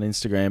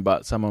Instagram.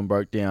 But someone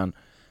broke down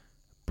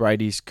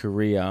Brady's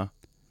career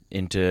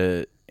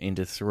into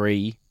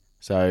 3.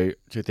 So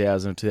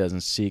 2000 to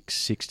 2006,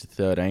 6 to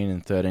 13,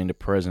 and 13 to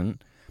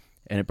present.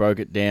 And it broke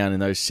it down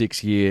in those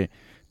 6-year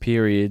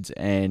periods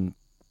and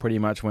pretty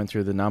much went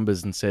through the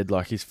numbers and said,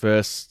 like, his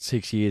first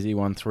 6 years he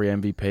won 3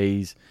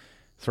 MVPs,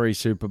 3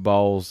 Super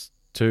Bowls,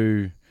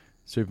 2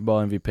 Super Bowl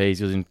MVPs.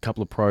 He was in a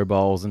couple of Pro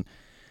Bowls. And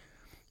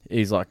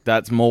he's like,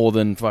 that's more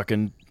than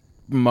fucking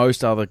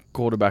most other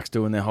quarterbacks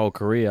do in their whole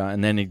career.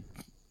 And then he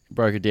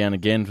broke it down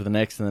again for the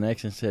next and the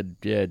next and said,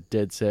 yeah,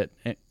 dead set,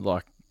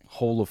 like,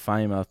 Hall of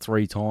Famer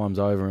 3 times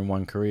over in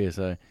one career.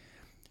 So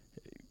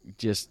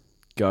just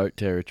GOAT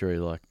territory,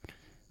 like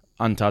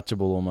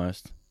untouchable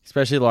almost.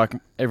 Especially like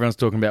everyone's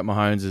talking about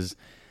Mahomes as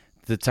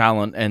the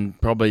talent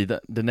and probably the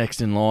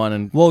next in line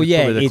and Well, yeah,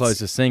 probably the it's-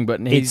 closest thing.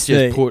 But he's it's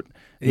just put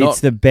It's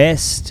the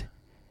best.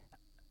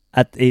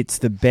 It's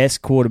the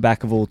best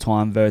quarterback of all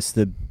time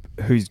versus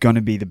who's going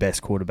to be the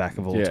best quarterback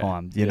of all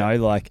time. You know,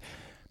 like,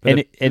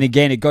 But and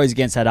again, it goes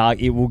against that.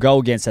 It will go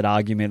against that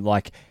argument.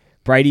 Like,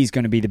 Brady's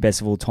going to be the best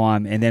of all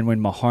time, and then when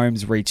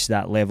Mahomes reached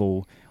that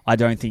level, I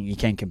don't think you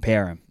can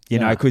compare him. You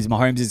know, because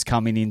Mahomes is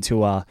coming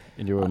into a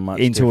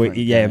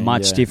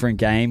much different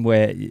game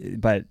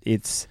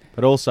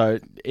but also,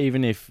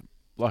 even if,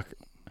 like,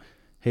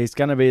 he's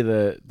going to be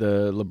the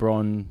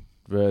LeBron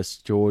versus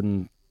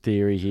Jordan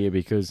theory here,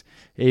 because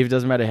it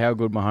doesn't matter how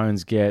good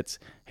Mahomes gets,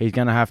 he's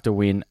going to have to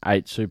win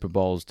 8 Super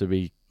Bowls to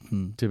be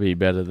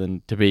better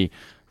than, to be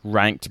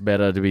ranked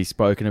better, to be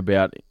spoken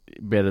about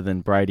better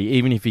than Brady.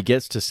 Even if he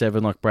gets to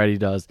 7 like Brady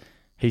does,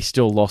 he's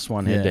still lost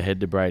one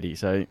head-to-head to Brady.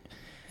 So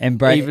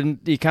even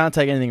you can't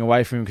take anything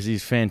away from him because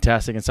he's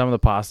fantastic. And some of the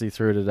passes he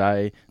threw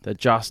today that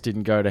just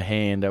didn't go to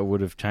hand that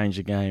would have changed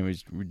the game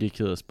is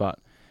ridiculous. But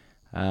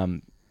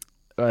at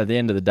the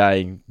end of the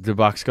day, the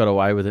Bucks got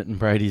away with it, and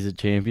Brady's a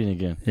champion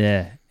again.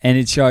 Yeah, and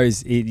it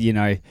shows.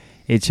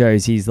 It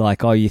shows he's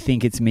like, oh, you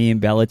think it's me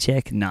and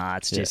Belichick? Nah,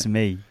 it's just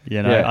me.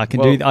 You know, I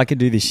can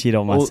do this shit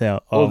on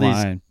myself. All on my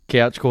these own.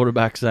 couch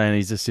quarterbacks saying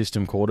he's a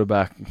system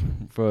quarterback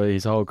for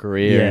his whole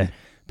career. Yeah. And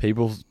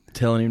people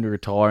telling him to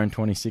retire in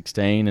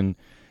 2016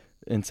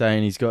 and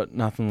saying he's got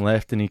nothing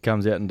left, and he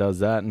comes out and does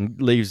that and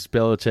leaves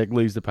Belichick,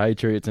 leaves the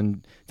Patriots,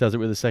 and does it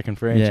with a second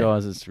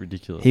franchise. It's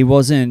ridiculous. He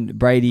wasn't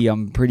Brady.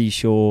 I'm pretty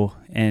sure,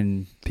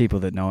 and people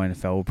that know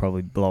NFL will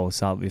probably blow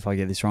us up if I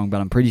get this wrong, but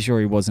I'm pretty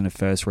sure he wasn't a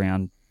first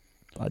round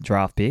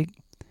draft pick.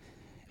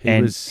 He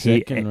was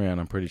second round,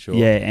 I'm pretty sure.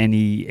 Yeah, and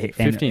he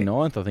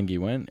 59th, I think he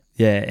went.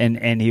 Yeah,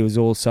 and he was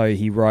also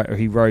he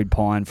rode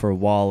Pine for a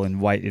while and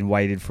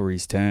waited for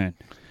his turn.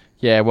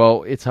 Yeah,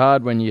 well, it's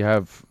hard when you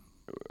have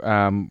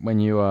when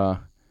you are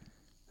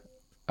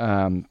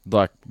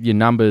like your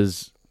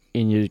numbers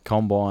in your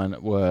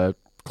combine were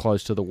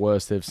close to the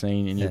worst they've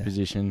seen in your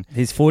position.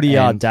 His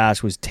 40-yard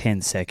dash was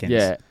 10 seconds.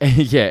 Yeah,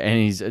 yeah, and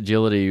his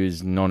agility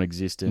was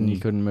non-existent. He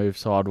couldn't move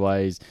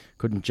sideways,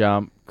 couldn't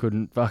jump,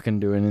 couldn't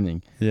fucking do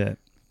anything. Yeah,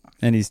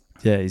 and his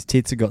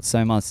tits have got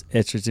so much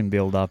estrogen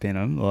build up in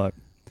them. Like,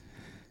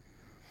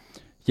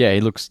 yeah, he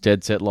looks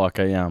dead set like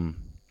a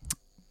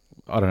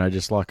I don't know,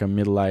 just like a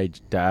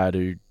middle-aged dad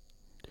who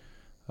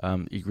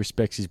he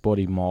respects his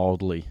body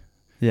mildly.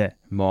 Yeah,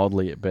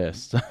 mildly at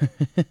best.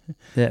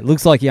 Yeah, it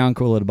looks like your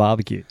uncle at a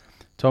barbecue.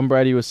 Tom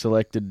Brady was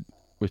selected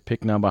with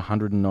pick number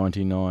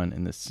 199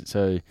 in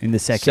the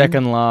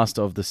second last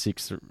of the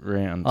 6th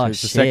round. Oh, so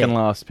it's the second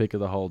last pick of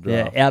the whole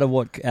draft. Yeah, out of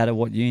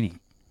what uni?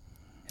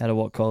 Out of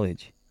what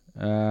college?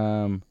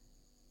 Don't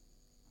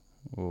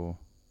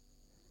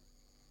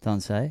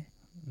say.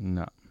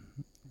 No,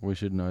 we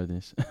should know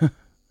this.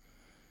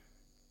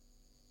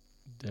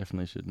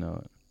 Definitely should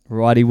know it.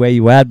 Righty, where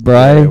you at,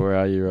 bro? Yeah, where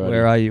are you, Righty?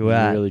 Where are you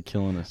at? You're really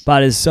killing us.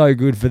 But it's so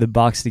good for the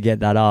Bucks to get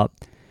that up.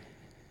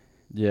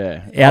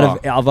 Yeah.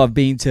 I've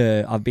been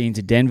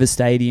to Denver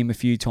Stadium a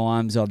few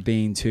times. I've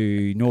been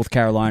to North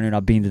Carolina, and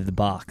I've been to the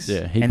Bucks.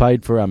 Yeah, he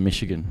played for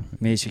Michigan.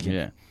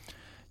 Michigan.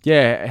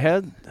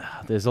 Yeah.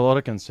 There's a lot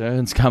of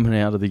concerns coming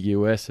out of the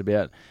US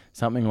about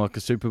something like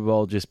a Super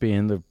Bowl just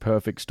being the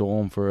perfect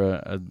storm for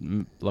a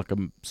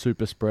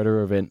super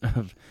spreader event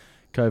of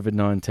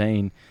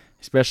COVID-19.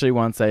 Especially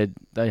once they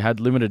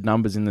had limited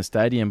numbers in the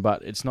stadium,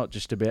 but it's not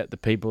just about the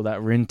people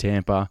that were in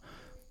Tampa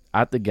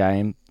at the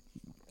game,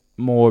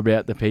 more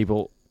about the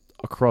people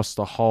across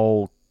the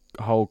whole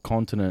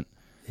continent.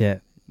 Yeah.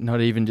 Not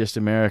even just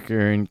America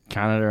and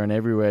Canada and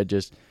everywhere,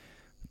 just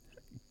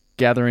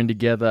gathering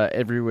together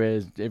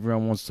everywhere.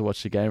 Everyone wants to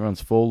watch the game.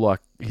 Everyone's full.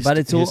 But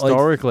it's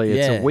historically,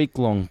 it's a week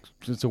long.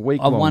 It's a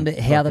week long. I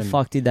wonder how the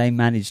fuck did they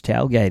manage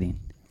tailgating?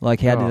 Like,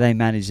 how did they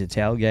manage the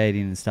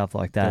tailgating and stuff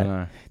like that? I don't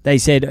know. They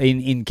said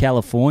in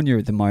California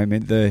at the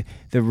moment, the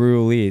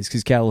rule is,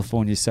 because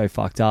California's so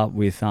fucked up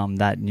with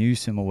that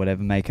Newsom or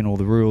whatever making all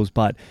the rules,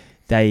 but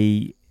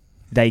they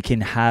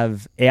can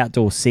have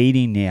outdoor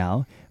seating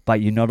now,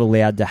 but you're not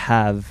allowed to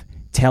have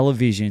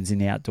televisions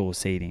in outdoor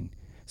seating.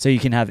 So you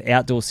can have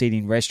outdoor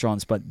seating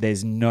restaurants, but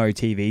there's no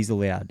TVs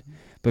allowed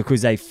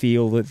because they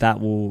feel that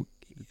will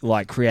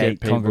create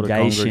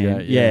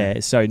congregation. Yeah,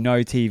 so no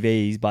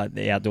TVs, but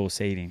the outdoor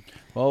seating.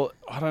 Well,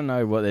 I don't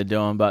know what they're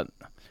doing, but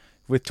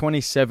with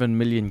 27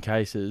 million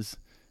cases,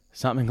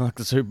 something like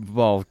the Super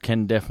Bowl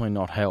can definitely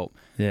not help.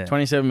 Yeah.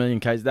 27 million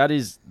cases, that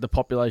is the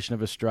population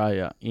of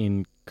Australia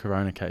in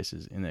corona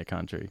cases in their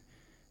country.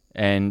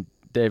 And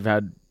they've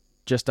had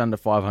just under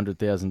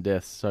 500,000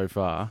 deaths so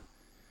far.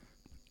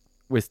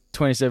 With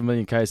 27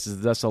 million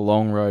cases, that's a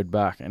long road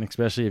back. And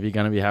especially if you're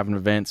going to be having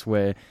events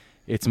where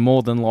it's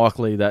more than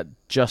likely that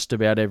just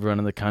about everyone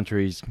in the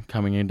country is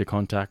coming into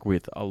contact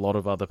with a lot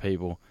of other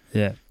people.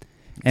 Yeah.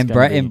 And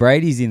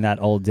Brady's in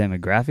that old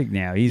demographic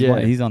now. He's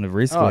on the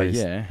risk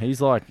list. Oh, yeah.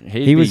 He's like...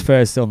 He was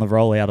first on the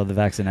rollout of the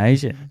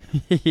vaccination.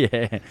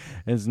 Yeah.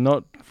 It's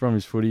not from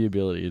his footy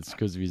ability. It's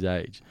because of his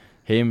age.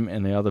 Him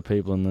and the other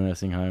people in the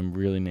nursing home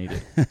really need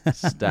it.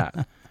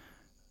 Stat.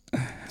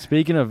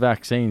 Speaking of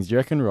vaccines, do you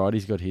reckon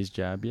Righty's got his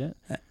jab yet?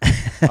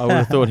 I would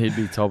have thought he'd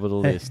be top of the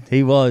list.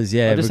 He was,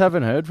 yeah. I just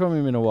haven't heard from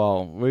him in a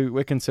while.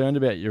 We're concerned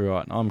about you,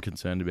 right? I'm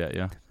concerned about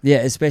you. Yeah,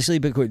 especially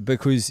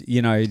because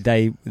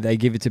they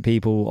give it to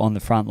people on the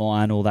front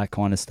line, all that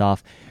kind of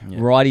stuff. Yeah.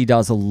 Righty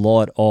does a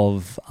lot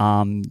of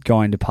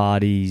going to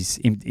parties,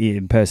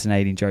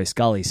 impersonating Joe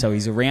Scully, so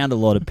he's around a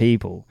lot of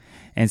people.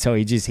 And so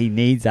he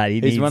needs that.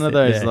 He's one of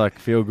those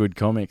feel-good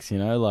comics, he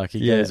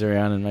goes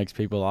around and makes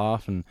people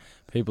laugh, and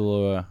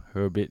people who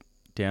are a bit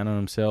down on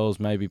themselves,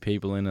 maybe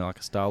people in a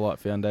Starlight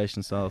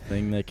Foundation style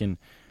thing, they can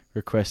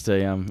request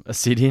a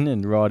sit-in,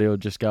 and Righty will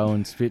just go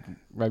and spit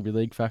rugby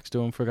league facts to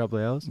them for a couple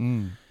of hours.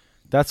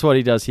 That's what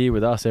he does here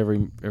with us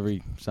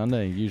every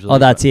Sunday, usually. Oh,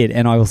 that's it.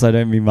 And I also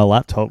don't bring my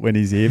laptop when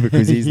he's here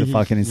because he's the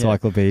fucking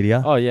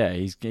encyclopedia. Oh, yeah,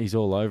 he's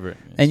all over it.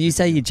 And you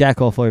say you jack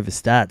off over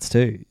stats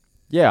too.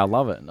 Yeah, I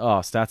love it. Oh,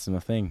 stats are my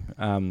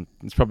thing.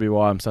 It's probably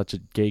why I'm such a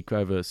geek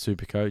over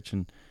Supercoach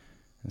and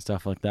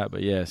stuff like that.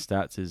 But yeah,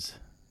 stats is...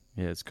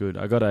 Yeah, it's good.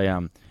 I got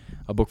a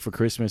book for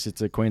Christmas. It's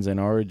a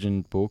Queensland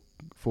Origin book,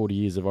 40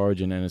 Years of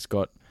Origin, and it's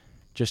got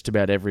just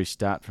about every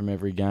stat from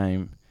every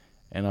game,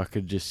 and I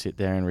could just sit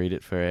there and read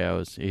it for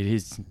hours. It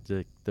is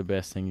the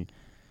best thing.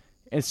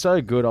 It's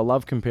so good. I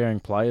love comparing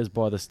players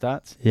by the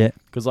stats. Yeah.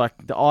 Because,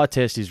 the eye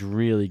test is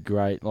really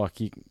great.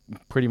 It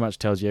pretty much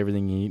tells you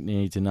everything you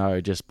need to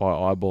know just by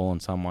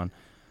eyeballing someone.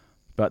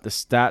 But the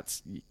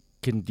stats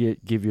can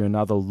give you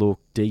another look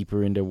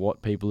deeper into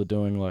what people are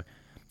doing.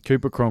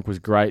 Cooper Cronk was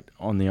great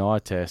on the eye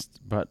test,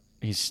 but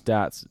his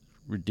stats,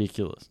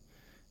 ridiculous.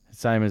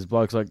 Same as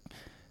blokes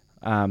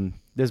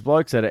there's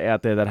blokes that are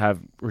out there that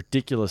have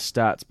ridiculous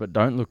stats but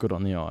don't look good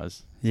on the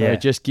eyes. So it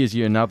just gives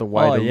you another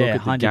way to look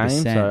at the 100%.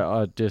 Game. So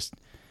I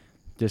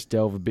just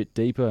delve a bit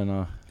deeper and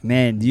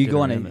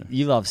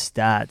you love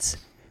stats.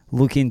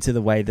 Look into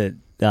the way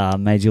that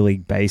Major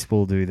League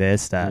Baseball do their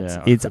stats.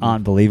 Yeah, it's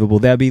unbelievable.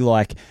 There'll be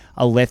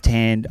a left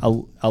hand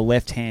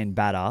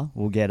batter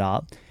will get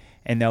up.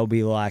 And they'll be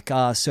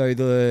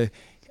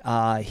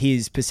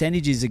his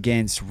percentages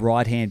against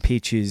right-hand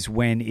pitches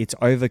when it's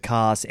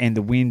overcast and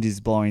the wind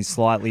is blowing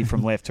slightly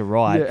from left to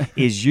right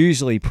is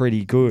usually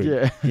pretty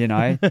good.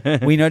 Yeah.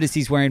 We noticed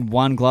he's wearing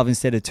one glove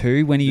instead of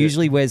two when he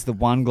usually wears the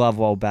one glove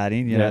while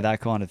batting, that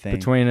kind of thing.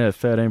 Between a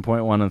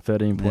 13.1 and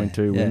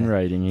 13.2 win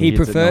rating. He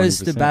prefers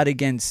to bat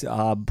against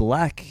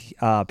black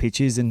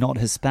pitches and not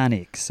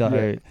Hispanic.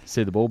 So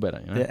see the ball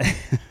better,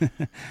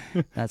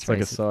 That's it's like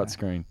a sight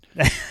screen.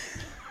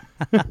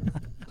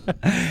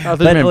 I thought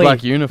you meant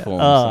black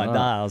uniforms. Oh, no,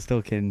 I was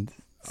talking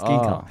skin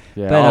color.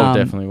 Yeah, but,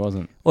 definitely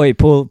wasn't. Oi,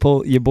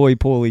 Paul, your boy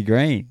Paulie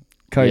Green,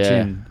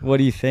 coaching. What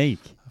do you think?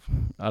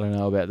 I don't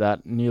know about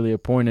that. Newly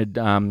appointed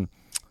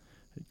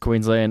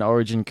Queensland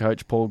Origin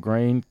coach Paul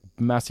Green,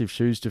 massive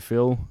shoes to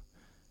fill.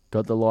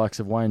 Got the likes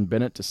of Wayne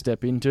Bennett to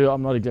step into.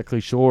 I'm not exactly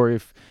sure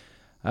if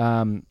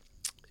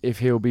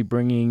he'll be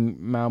bringing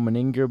Mal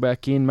Meninga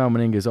back in. Mal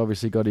Meninga's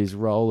obviously got his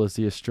role as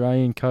the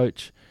Australian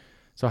coach.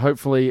 So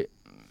hopefully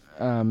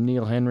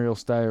Neil Henry will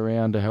stay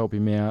around to help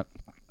him out.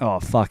 Oh,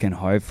 fucking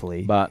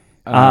hopefully. But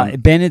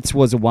Bennett's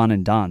was a one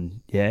and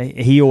done. Yeah,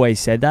 he always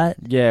said that.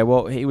 yeah,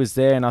 well, he was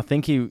there, and I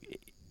think he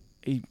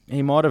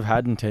might have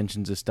had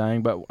intentions of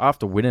staying, but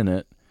after winning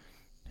it,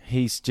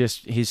 his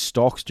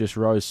stocks just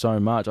rose so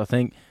much. I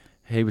think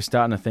he was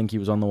starting to think he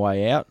was on the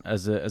way out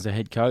as a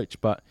head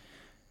coach, but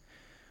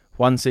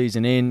one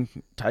season in,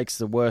 takes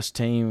the worst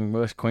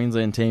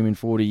Queensland team in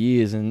 40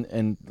 years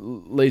and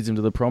leads him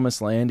to the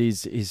promised land.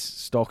 His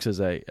stocks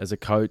as a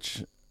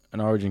coach, an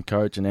Origin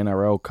coach, an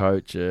NRL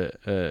coach,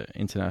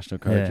 international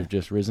coach have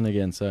just risen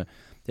again. So,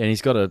 and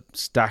he's got a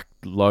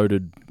stacked,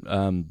 loaded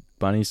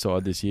bunny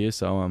side this year.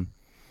 So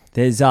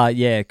there's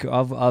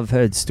I've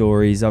heard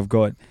stories. I've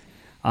got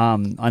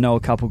I know a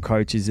couple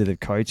coaches that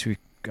have coached with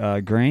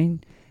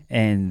Green,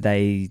 and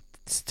they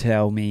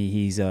tell me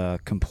he's a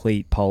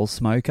complete pole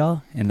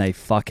smoker, and they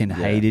fucking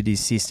hated his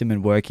system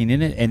and working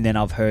in it. And then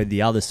I've heard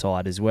the other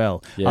side as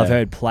well. I've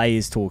heard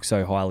players talk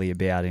so highly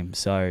about him.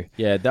 So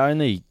yeah,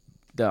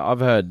 I've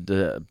heard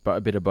a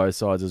bit of both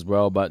sides as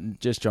well, but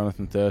just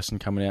Jonathan Thurston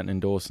coming out and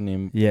endorsing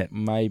him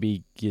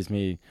maybe gives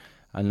me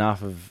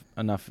enough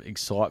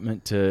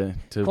excitement to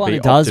be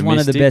optimistic. Does one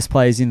of the best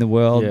players in the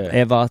world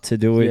ever to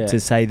do it, to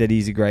say that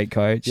he's a great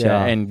coach.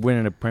 And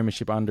winning a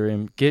premiership under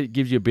him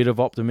gives you a bit of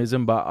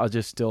optimism, but I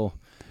just still,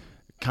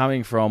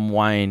 coming from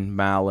Wayne,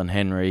 Mal and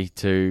Henry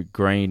to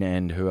Green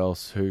and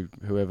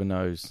whoever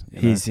knows.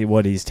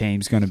 What his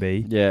team's going to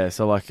be. Yeah,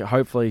 so like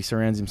hopefully he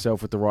surrounds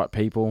himself with the right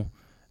people.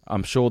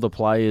 I'm sure the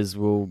players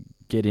will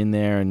get in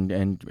there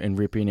and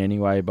rip in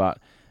anyway, but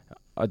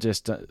I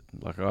just, I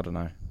don't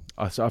know.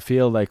 I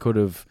feel they could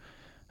have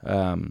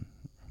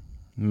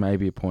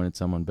maybe appointed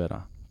someone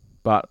better.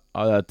 But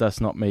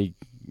that's not me.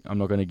 I'm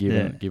not going to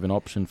give an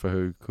option for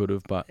who could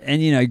have. But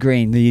and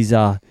Green, these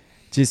are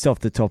just off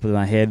the top of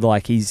my head.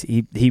 Like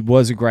he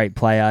was a great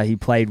player. He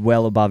played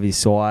well above his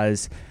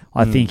size.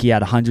 I think he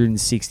had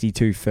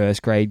 162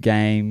 first grade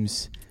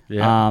games.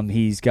 Yeah.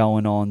 He's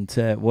going on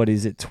to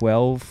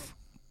 12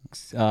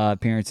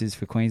 appearances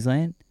for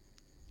Queensland.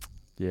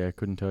 Yeah,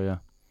 couldn't tell you.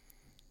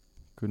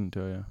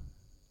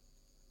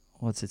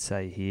 What's it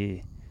say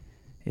here?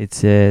 It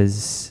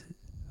says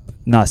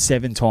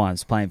 7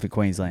 times playing for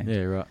Queensland.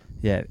 Yeah, right.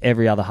 Yeah,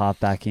 every other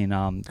halfback in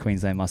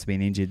Queensland must have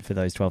been injured for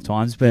those 12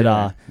 times.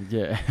 But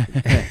yeah.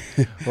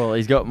 Well,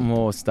 he's got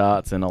more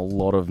starts than a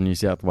lot of New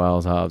South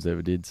Wales halves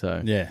ever did.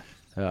 So yeah,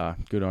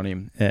 good on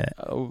him. Yeah,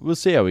 we'll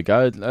see how we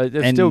go.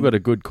 They've still got a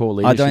good core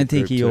leadership. I don't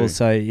think he too.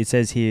 Also. It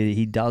says here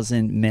he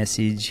doesn't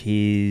message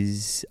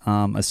his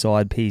a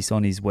side piece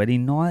on his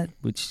wedding night,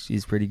 which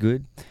is pretty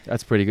good.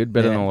 That's pretty good.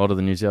 Better than a lot of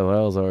the New South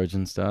Wales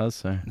Origin stars.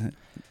 So,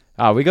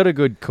 we got a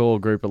good core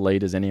group of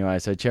leaders anyway.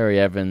 So Cherry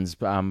Evans,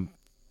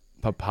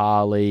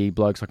 Papali,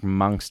 blokes like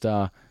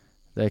Monkster,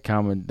 they're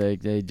coming.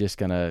 They're just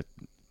gonna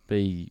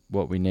be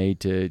what we need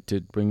to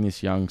bring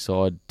this young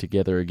side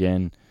together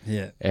again.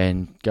 Yeah,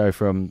 and go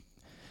from.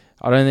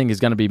 I don't think it's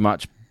going to be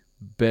much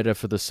better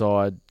for the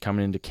side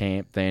coming into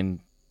camp than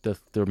the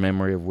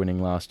memory of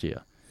winning last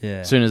year. Yeah.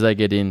 As soon as they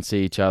get in,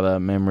 see each other,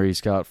 memories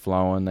start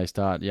flowing, they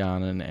start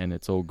yarning, and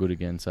it's all good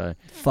again. So,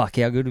 fuck,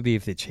 how good would it be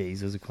if the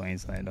Cheese was a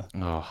Queenslander?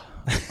 Oh,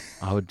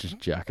 I would just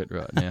jack it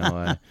right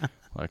now.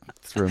 Like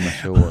through my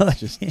shorts,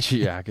 just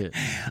jack it.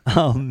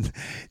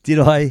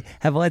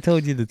 Have I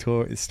told you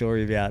the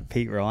story about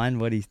Pete Ryan?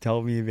 What he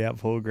told me about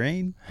Paul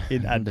Green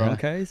at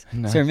Broncos?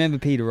 No. So remember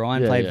Peter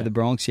Ryan played for the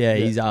Bronx? Yeah,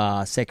 he's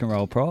a second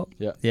row prop.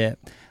 Yeah.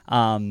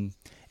 And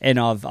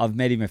I've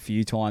met him a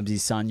few times.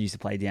 His son used to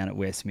play down at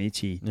West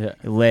Mitchie,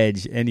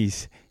 Ledge, and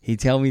he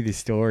told me this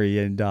story,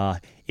 and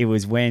it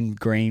was when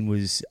Green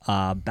was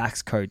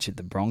backs coach at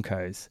the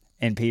Broncos.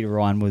 And Peter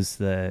Ryan was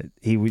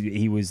he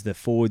was the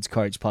forwards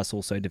coach plus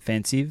also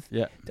defensive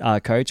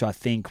coach. I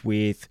think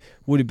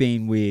would have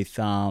been with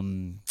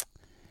Gilmour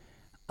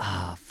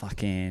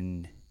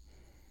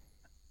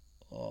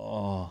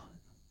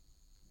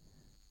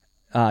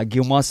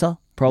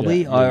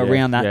probably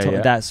around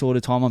that sort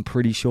of time. I'm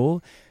pretty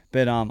sure.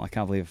 But I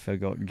can't believe I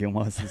forgot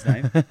Gilmour's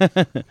name.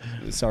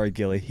 Sorry,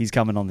 Gilly. He's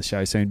coming on the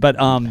show soon. But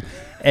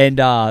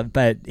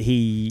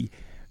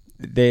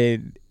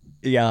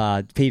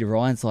Peter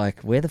Ryan's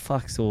like, where the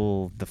fuck's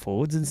all the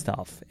forwards and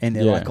stuff? And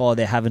they're like,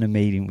 they're having a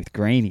meeting with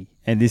Greeny.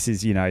 And this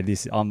is,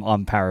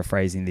 I'm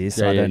paraphrasing this.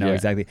 So I don't know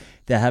exactly.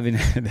 They're having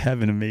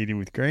a meeting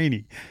with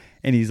Greeny.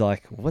 And he's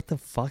like, what the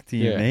fuck do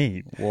you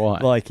mean? Why?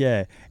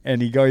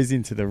 And he goes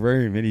into the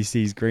room and he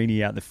sees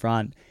Greeny out the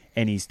front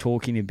and he's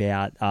talking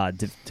about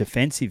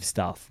defensive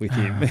stuff with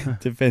him,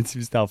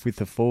 defensive stuff with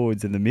the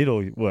forwards and the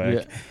middle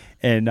work.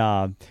 Yeah.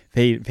 And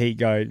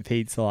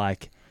Pete's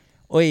like,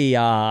 oi,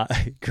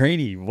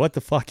 Greeny, what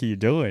the fuck are you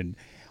doing?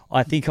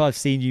 I think I've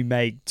seen you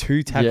make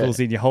 2 tackles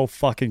in your whole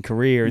fucking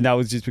career, and that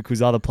was just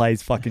because other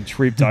players fucking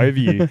tripped over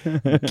you.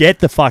 Get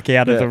the fuck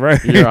out of the room.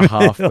 You're a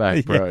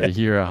halfback, bro.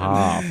 You're a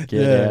half.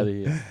 Get out of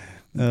here.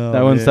 Oh,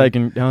 no one's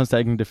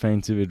taking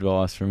defensive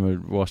advice from a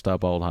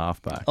washed-up old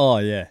halfback. Oh,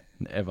 yeah.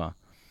 Ever.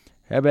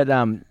 How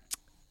about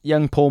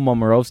young Paul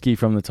Momirovski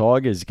from the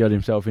Tigers got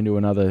himself into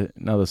another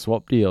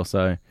swap deal,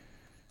 so...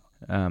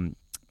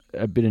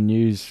 a bit of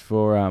news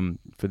for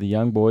the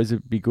young boys.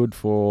 It'd be good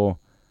for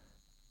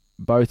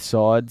both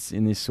sides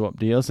in this swap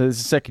deal. So this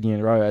is the second year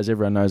in a row. As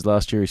everyone knows,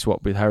 last year he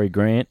swapped with Harry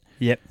Grant.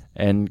 Yep.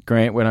 And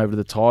Grant went over to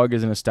the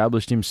Tigers and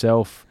established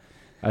himself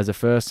as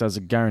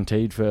a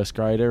guaranteed first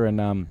grader,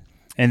 and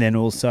then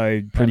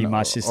also pretty and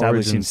much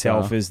established Origin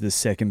himself star. as the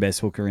second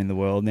best hooker in the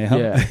world now.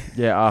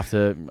 Yeah,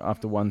 after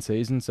one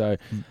season. So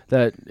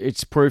that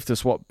it's proof the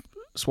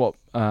swap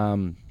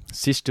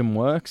system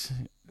works.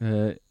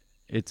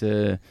 It's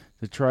the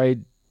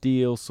trade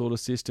deal sort of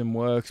system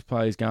works.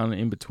 Players going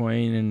in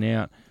between and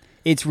out.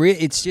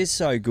 It's just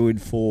so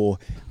good for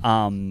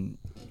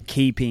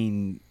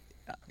keeping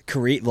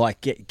career,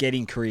 like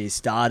getting careers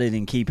started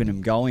and keeping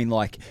them going.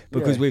 Like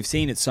because we've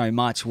seen it so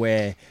much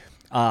where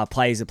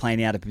players are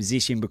playing out of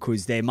position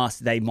because they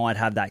might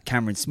have that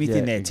Cameron Smith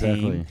in their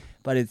team,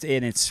 but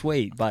it's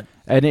sweet. But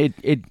and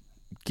it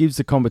gives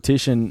the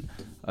competition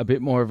a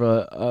bit more of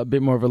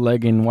a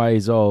leg in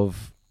ways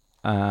of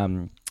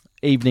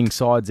evening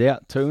sides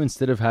out too.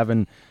 Instead of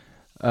having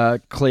a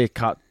clear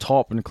cut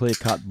top and clear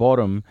cut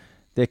bottom,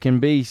 there can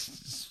be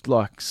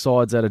like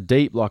sides that are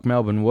deep, like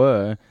Melbourne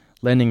were,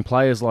 lending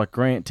players like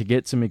Grant to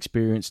get some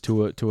experience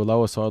to a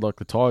lower side like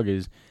the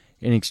Tigers,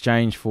 in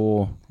exchange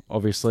for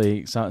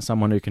obviously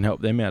someone who can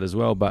help them out as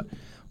well. But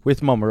with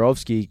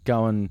Momirovski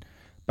going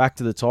back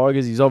to the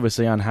Tigers, he's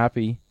obviously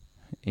unhappy.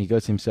 He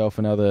got himself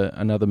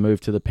another move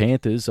to the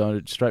Panthers,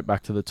 so straight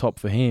back to the top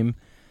for him.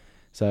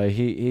 So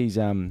he's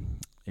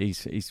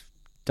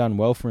done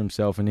well for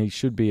himself, and he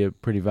should be a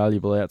pretty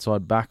valuable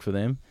outside back for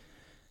them.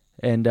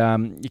 And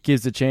it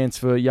gives a chance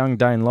for young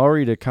Dane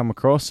Laurie to come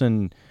across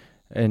and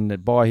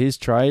buy his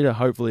trade,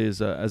 hopefully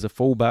as a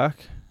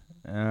fullback.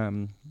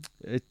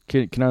 It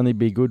can only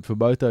be good for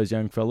both those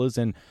young fellas,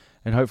 and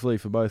hopefully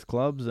for both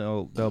clubs.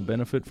 They'll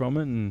benefit from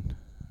it, and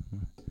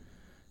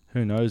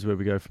who knows where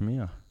we go from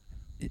here.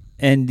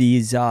 And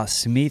is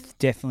Smith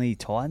definitely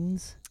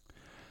Titans?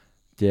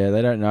 Yeah,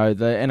 they don't know.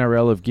 The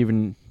NRL have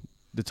given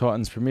the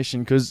Titans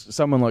permission because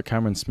someone like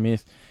Cameron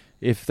Smith,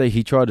 if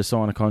he tried to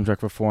sign a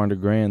contract for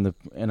 $400,000, the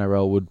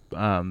NRL would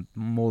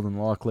more than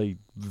likely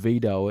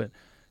veto it,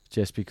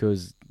 just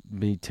because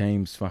the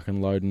team's fucking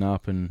loading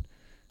up, and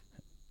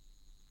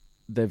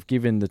they've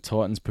given the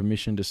Titans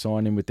permission to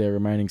sign him with their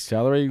remaining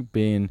salary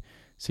being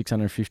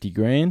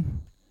 $650,000.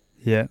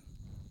 Yeah.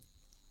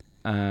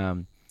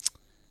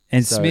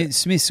 And so,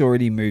 Smith's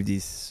already moved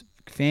his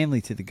family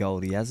to the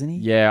Goldie, hasn't he?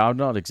 Yeah, I'm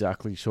not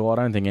exactly sure. I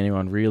don't think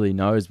anyone really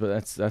knows,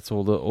 but that's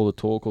all the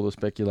talk, all the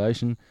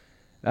speculation.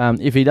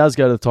 If he does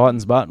go to the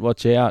Titans, but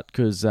watch out,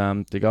 because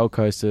the Gold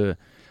Coast are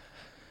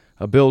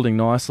building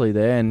nicely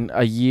there, and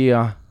a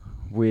year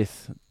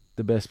with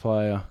the best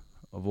player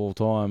of all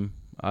time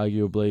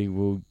arguably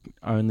will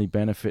only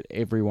benefit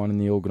everyone in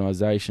the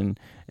organisation,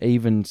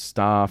 even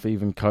staff,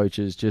 even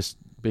coaches. Just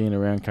being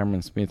around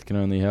Cameron Smith can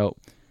only help.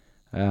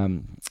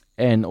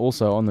 And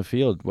also on the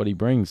field, what he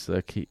brings,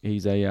 like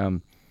he's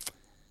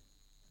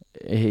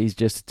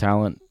just a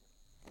talent.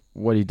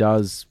 What he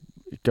does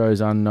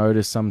goes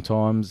unnoticed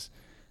sometimes.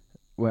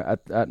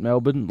 At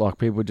Melbourne, like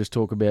people just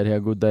talk about how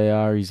good they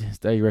are.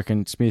 They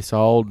reckon Smith's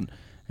old,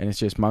 and it's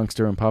just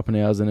Munster and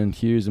Pappenhausen and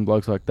Hughes and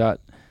blokes like that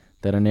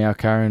are now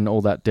carrying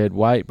all that dead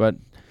weight. But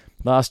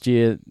last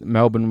year,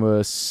 Melbourne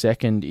were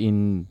second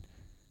in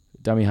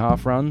dummy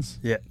half runs.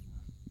 Yeah.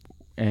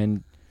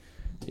 And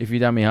if you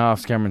dummy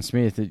halves Cameron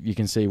Smith, you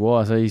can see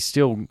why. So he's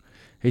still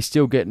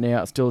getting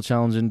out, still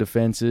challenging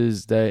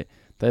defences. They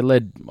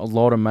led a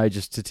lot of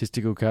major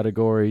statistical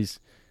categories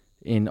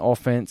in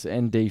offence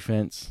and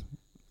defence.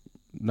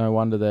 No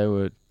wonder they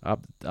were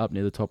up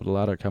near the top of the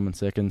ladder, coming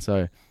second.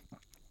 So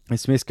if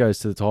Smith goes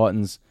to the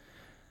Titans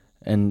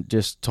and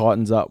just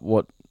tightens up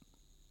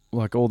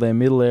all their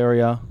middle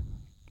area,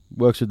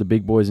 works with the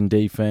big boys in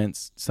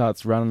defence,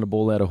 starts running the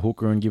ball out of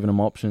hooker and giving them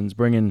options,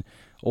 bringing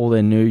all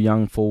their new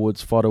young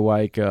forwards,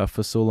 Fodawaker,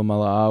 Fasula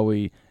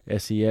Malaawi,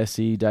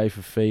 Esi, Dave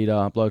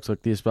Fafita, blokes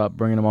like this, but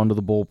bringing them onto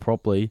the ball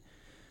properly.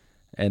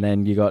 And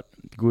then you got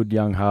good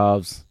young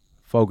halves,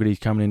 Fogarty's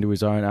coming into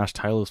his own, Ash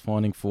Taylor's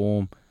finding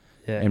form,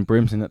 and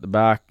Brimson at the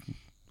back,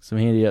 some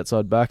handy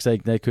outside backs.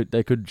 They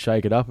could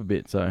shake it up a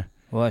bit. So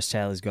well, Ash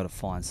Taylor's got to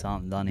find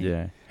something, doesn't he?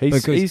 Yeah,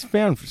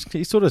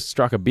 he sort of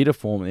struck a bit of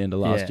form at the end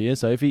of last year.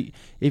 So if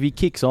he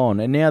kicks on,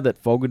 and now that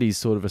Fogarty's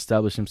sort of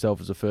established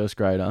himself as a first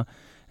grader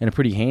and a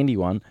pretty handy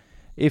one,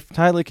 if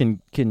Taylor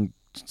can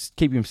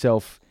keep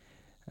himself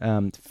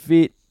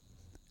fit,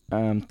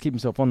 keep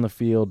himself on the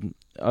field,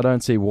 I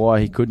don't see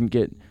why he couldn't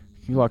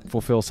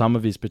fulfill some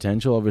of his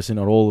potential. Obviously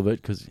not all of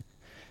it, because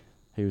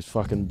he was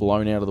fucking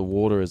blown out of the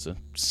water as a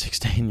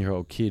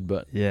 16-year-old kid.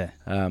 But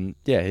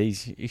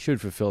he should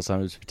fulfill some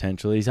of his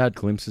potential. He's had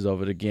glimpses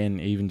of it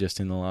again, even just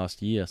in the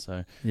last year.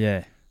 So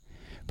yeah.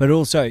 But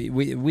also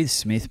with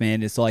Smith,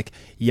 man, it's like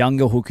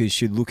younger hookers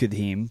should look at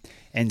him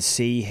and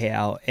see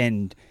how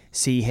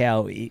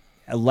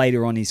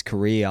later on his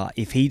career,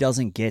 if he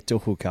doesn't get to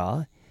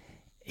hooker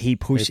he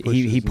pushes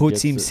he and puts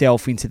gets it.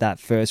 himself into that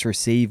first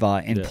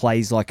receiver and Yeah.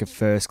 plays like a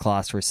first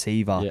class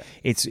receiver. Yeah.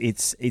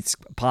 It's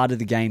part of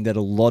the game that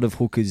a lot of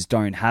hookers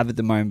don't have at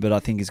the moment, but I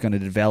think is going to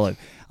develop.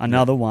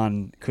 Another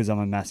one, because I'm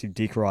a massive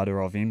dick rider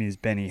of him, is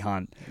Benny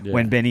Hunt. Yeah.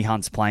 When Benny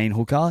Hunt's playing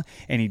hooker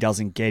and he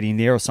doesn't get in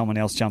there or someone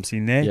else jumps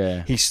in there,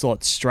 Yeah. he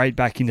slots straight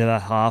back into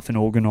that half and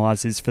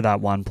organises for that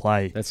one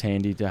play. That's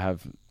handy to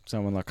have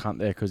someone like Hunt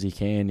there because he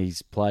can.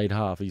 He's played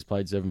half. He's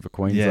played 7 for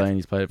Queensland. Yeah.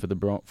 He's played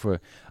for for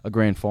a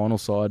grand final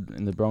side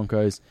in the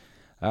Broncos.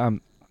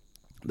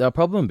 The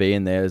problem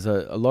being there is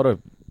a lot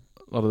of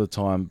the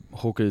time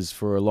hookers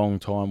for a long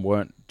time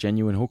weren't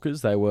genuine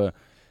hookers. They were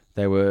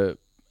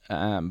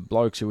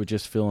blokes who were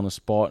just filling a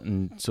spot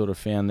and sort of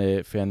found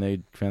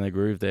their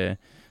groove there.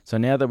 So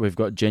now that we've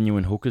got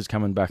genuine hookers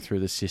coming back through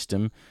the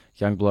system,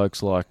 young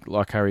blokes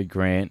like Harry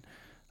Grant,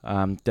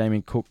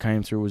 Damien Cook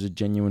came through as a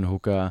genuine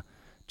hooker.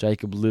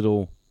 Jacob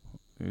Little,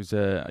 who's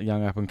a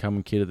young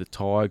up-and-coming kid at the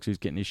Tigers, who's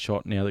getting his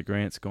shot now that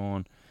Grant's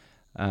gone.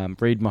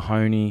 Reid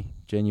Mahoney,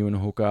 genuine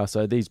hooker.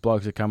 So these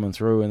blokes are coming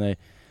through, and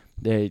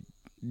they're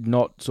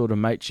not sort of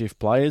makeshift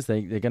players.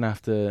 They're going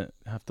to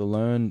have to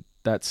learn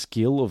that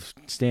skill of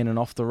standing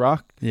off the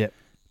ruck. Yeah.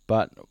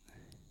 But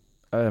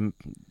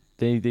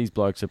these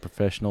blokes are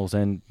professionals,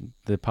 and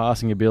their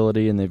passing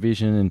ability and their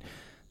vision and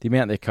the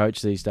amount they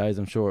coach these days,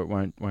 I'm sure it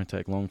won't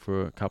take long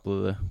for a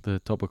couple of the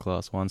top of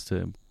class ones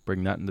to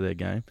bring that into their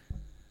game.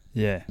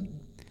 Yeah.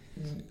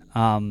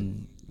 I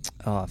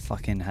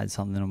fucking had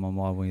something on my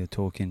mind when you were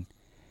talking.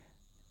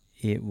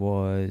 It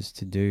was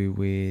to do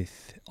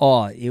with...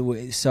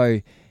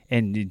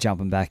 and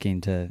jumping back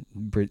into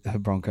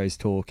Broncos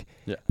talk,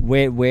 Yeah.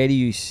 where do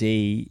you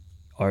see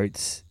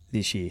Oates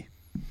this year?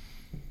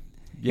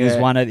 Yeah. It was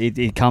one.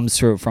 It comes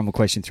through from a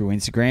question through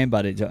Instagram,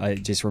 but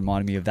it just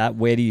reminded me of that.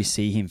 Where do you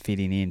see him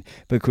fitting in?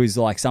 Because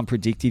like some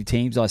predictive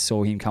teams, I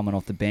saw him coming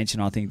off the bench,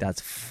 and I think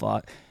that's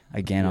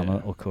Again, I'm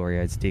a Corey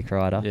Oates dick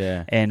rider.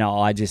 Yeah. And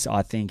I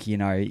think,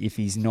 if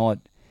he's not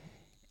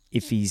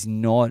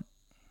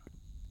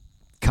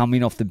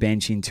coming off the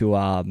bench into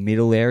our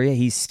middle area,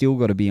 he's still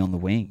got to be on the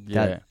wing.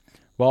 Yeah.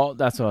 Well,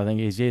 that's what I think.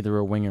 He's either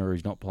a winger or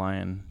he's not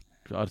playing.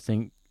 I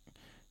think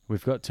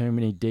we've got too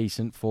many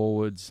decent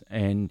forwards,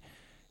 and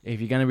if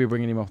you're going to be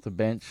bringing him off the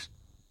bench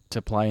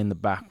to play in the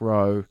back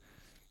row,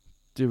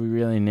 do we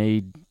really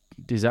need...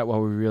 Is that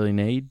what we really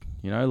need?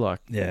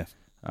 Yeah.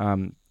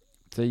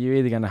 So you're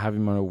either going to have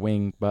him on a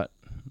wing, but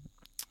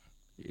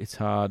it's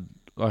hard.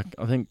 Like,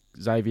 I think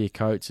Xavier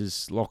Coates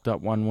is locked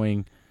up one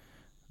wing.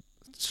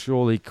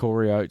 Surely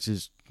Corey Oates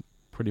is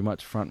pretty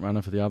much front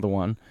runner for the other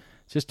one.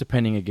 It's just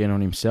depending again on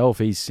himself.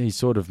 He's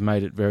sort of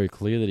made it very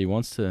clear that he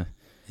wants to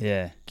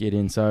get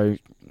in. So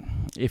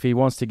if he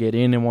wants to get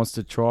in and wants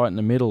to try it in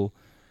the middle,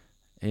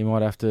 he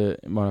might have to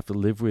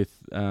live with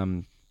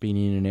being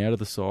in and out of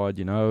the side,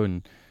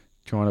 and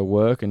trying to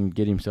work and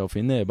get himself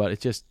in there. But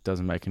it just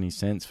doesn't make any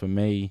sense for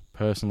me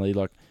personally.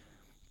 Like,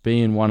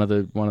 being one of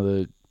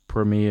the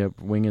premier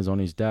wingers on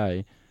his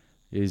day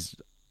is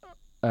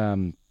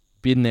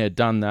been there,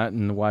 done that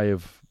in the way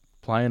of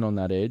playing on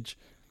that edge.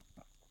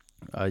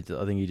 I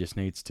think he just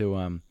needs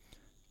to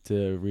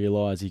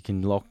realise he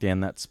can lock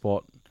down that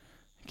spot,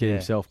 get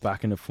himself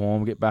back into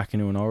form, get back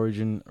into an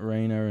Origin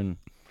arena, and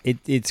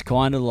it's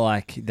kind of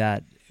like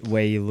that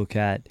where you look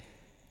at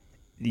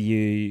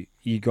you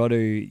got to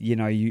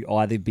you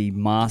either be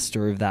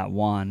master of that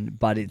one,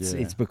 but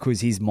it's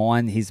because his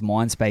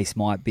mind space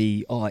might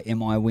be,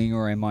 am I a winger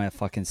or am I a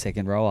fucking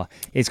second rower?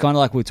 It's kind of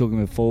like we were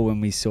talking before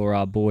when we saw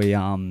our boy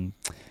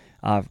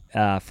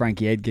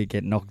Frankie Edgar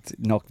get knocked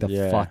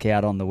the fuck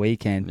out on the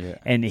weekend,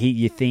 and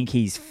you think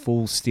he's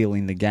full still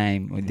in the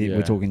game.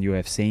 We're talking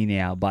UFC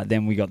now, but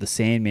then we got the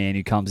Sandman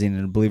who comes in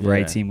and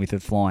obliterates him with a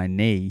flying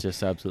knee,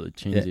 just absolutely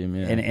chins him.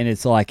 Yeah, and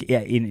it's like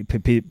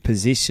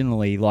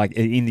positionally, like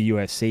in the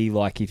UFC,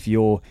 like if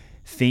you're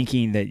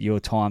thinking that your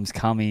time's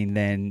coming,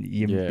 then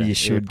you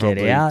should get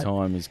out.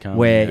 Time is coming.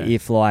 Where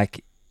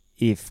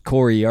if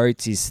Corey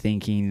Oates is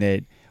thinking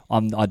that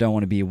I don't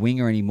want to be a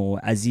winger anymore,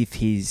 as if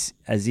his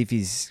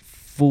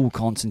full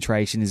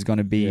concentration is going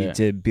to be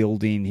to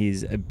build in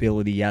his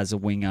ability as a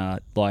winger,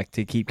 like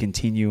to keep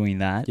continuing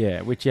that.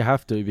 Yeah, which you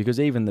have to, because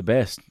even the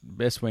best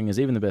wingers,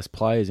 even the best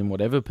players in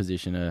whatever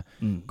position are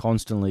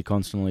constantly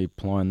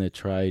plying their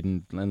trade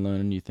and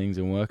learning new things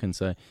and working.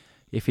 So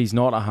if he's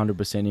not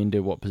 100%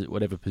 into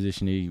whatever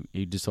position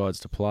he decides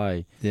to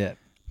play,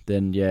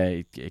 then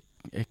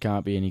it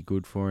can't be any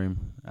good for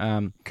him.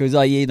 Because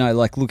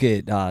look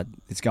at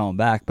it's going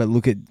back, but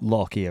look at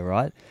Lockyer,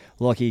 right?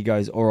 Lockyer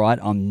goes, all right,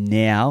 I'm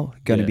now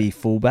going to be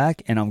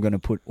fullback, and I'm going to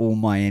put all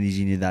my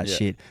energy into that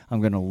shit.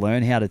 I'm going to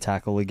learn how to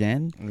tackle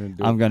again.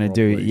 I'm going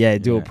to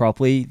do it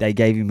properly. They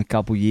gave him a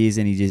couple years,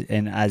 and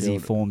he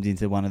formed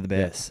into one of the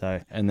best. So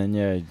and then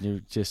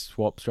you just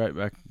swap straight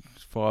back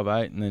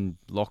 5'8", and then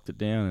locked it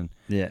down.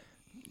 And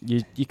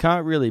you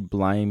can't really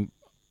blame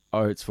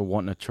Oates for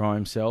wanting to try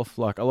himself.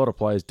 Like, a lot of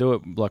players do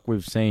it. Like,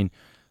 we've seen,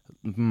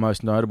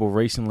 most notable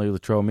recently,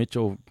 Latrell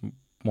Mitchell,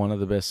 one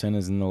of the best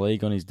centres in the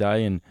league on his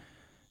day, and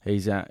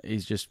he's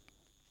just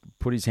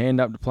put his hand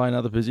up to play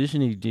another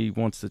position. He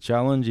wants the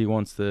challenge. He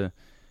wants the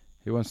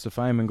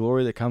fame and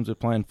glory that comes with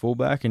playing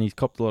fullback, and he's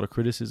copped a lot of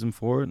criticism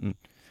for it. And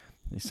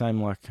the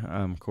same like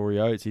Corey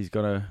Oates, he's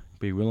got to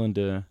be willing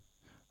to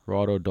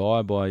ride or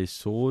die by his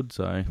sword.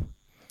 So,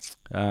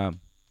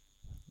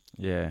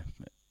 yeah,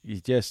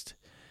 he's just,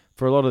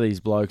 for a lot of these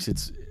blokes,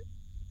 it's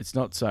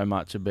not so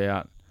much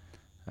about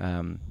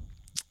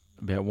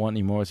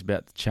wanting more. It's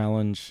about the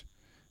challenge.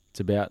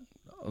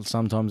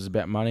 Sometimes it's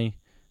about money.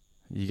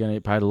 You're going to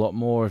get paid a lot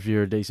more if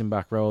you're a decent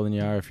back rower than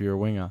you are if you're a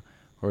winger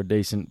or a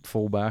decent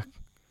fullback.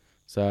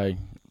 So,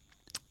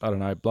 I don't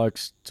know,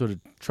 blokes sort of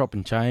chop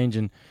and change,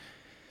 and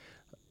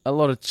a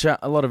lot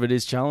of it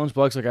is challenge.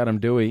 Blokes like Adam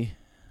Dewey,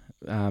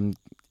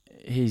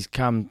 he's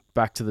come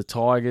back to the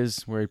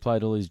Tigers where he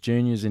played all his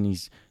juniors, and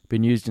he's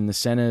been used in the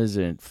centres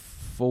and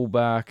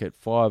fullback at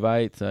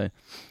 5'8". So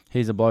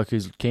he's a bloke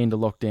who's keen to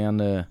lock down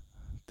the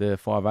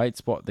 5'8"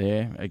 spot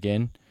there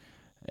again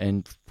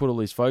and put all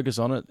his focus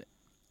on it.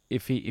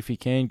 If he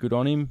can, good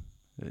on him.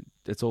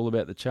 It's all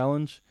about the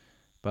challenge,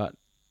 but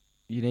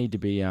you need to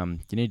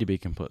be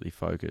completely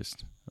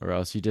focused, or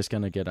else you're just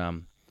going to get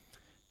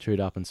chewed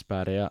up and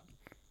spat out.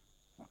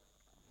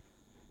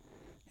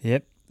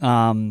 Yep.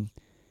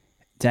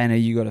 Dana,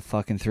 you got a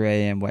fucking 3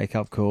 a.m. wake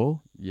up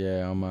call.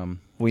 Yeah, I'm.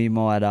 We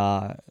might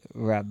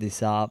wrap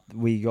this up.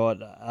 We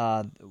got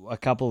a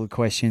couple of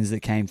questions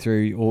that came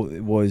through.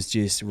 Was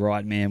just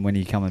right, man. When are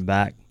you coming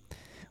back?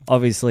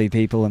 Obviously,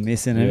 people are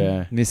missing him.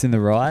 Yeah. Missing the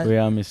ride. We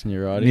are missing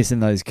you, righty. Missing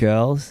those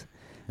curls.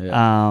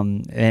 Yeah.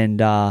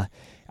 And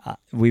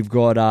we've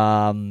got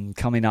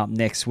coming up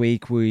next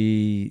week.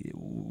 We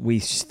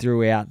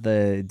threw out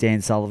the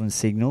Dan Sullivan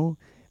signal,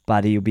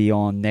 but he'll be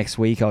on next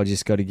week. I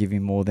just got to give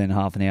him more than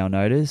half an hour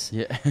notice.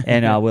 Yeah.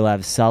 And we'll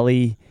have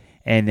Sully,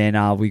 and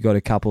then we got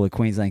a couple of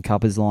Queensland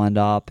Cuppers lined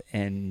up,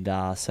 and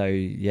so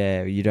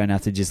yeah, you don't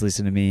have to just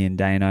listen to me and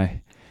Dano.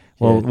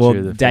 Well,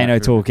 Dano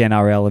talk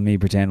NRL and me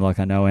pretend like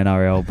I know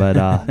NRL, but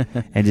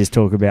and just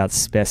talk about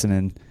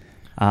specimen.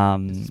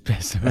 Sperm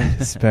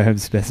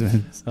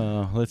specimens.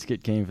 Let's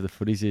get keen for the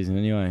footy season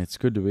anyway. It's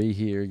good to be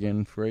here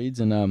again, Freeds,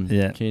 and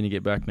keen to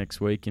get back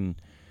next week, and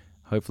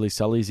hopefully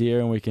Sully's here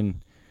and we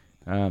can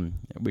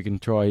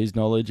try his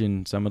knowledge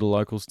and some of the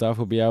local stuff.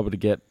 We'll be able to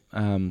get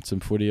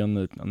some footy on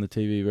the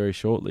TV very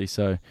shortly,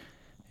 so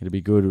it'll be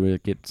good. We'll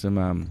get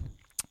some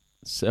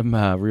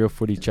real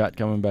footy chat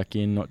coming back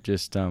in, not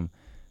just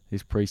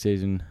this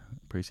preseason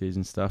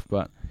stuff,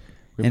 but.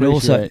 And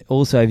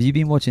also, have you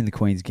been watching the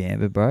Queen's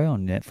Gambit, bro,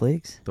 on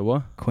Netflix? The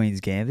what?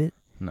 Queen's Gambit?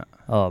 No.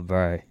 Oh,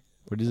 bro.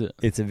 What is it?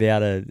 It's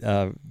about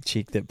a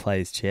chick that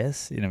plays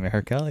chess in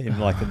America in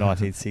like the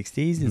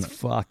 1960s. It's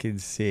fucking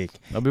sick.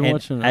 I've been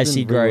watching. As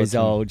she grows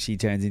old, she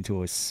turns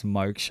into a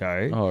smoke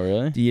show. Oh,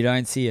 really? You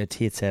don't see her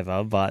tits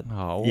ever, but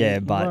why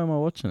am I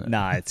watching it?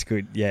 Nah, it's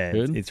good. Yeah,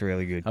 good? It's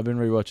really good. I've been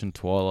rewatching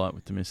Twilight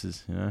with the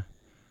missus. You know,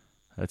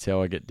 that's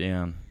how I get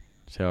down.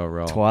 That's how I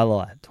roll.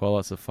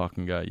 Twilight's a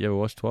fucking go. You ever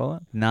watch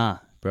Twilight? Nah.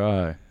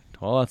 Bro,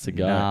 Twilight's a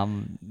go.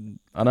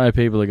 I know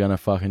people are going to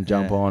fucking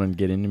jump on and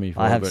get into me for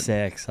it. I have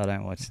sex. I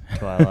don't watch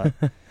Twilight.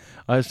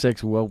 I have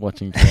sex while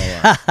watching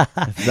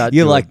Twilight.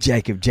 You're like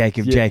Jacob. Yeah,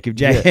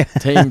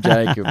 Team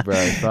Jacob, bro.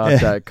 Fuck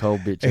that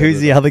cold bitch.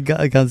 Who's the other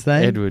guy's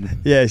name? Edward.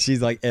 Yeah,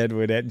 she's like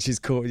Edward. And she's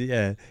called,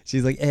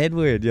 she's like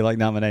Edward. You're like,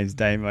 no, my name's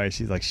Damo.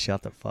 She's like,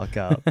 shut the fuck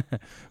up.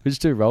 We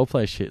just do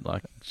roleplay shit.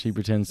 Like, she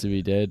pretends to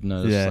be dead and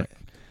I just like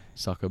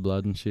suck her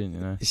blood and shit, you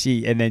know.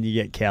 And then you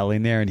get Cal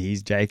in there and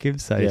he's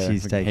Jacob, so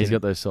she's taking. He's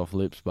got those soft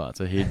lips, but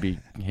so he'd be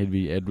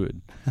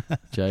Edward.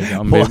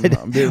 Jacob.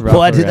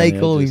 Why do they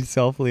call him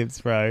soft lips,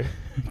 bro?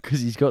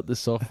 Because he's got the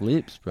soft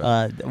lips,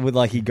 bro. With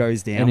like he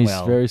goes down and he's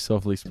well. very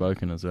softly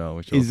spoken as well.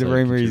 Which is the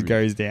rumor he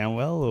goes down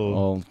well, or?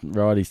 Well,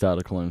 Righty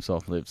started to call him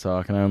soft lips, so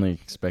I can only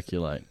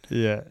speculate.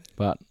 Yeah,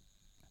 but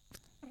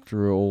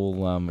through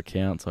all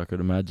accounts, I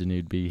could imagine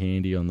he'd be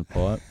handy on the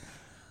pipe.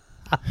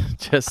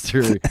 Just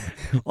through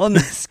on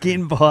the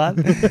skin pipe.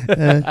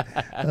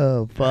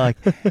 Oh fuck!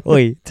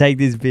 Oi, take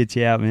this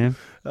bitch out,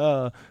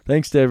 man.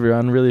 Thanks to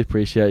everyone. Really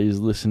appreciate you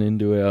listening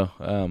to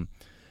our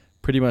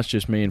pretty much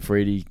just me and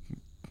Freedy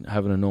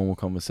having a normal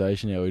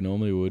conversation how we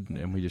normally would,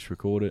 and we just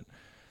record it.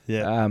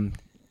 Yeah.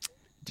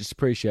 Just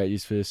appreciate you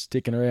for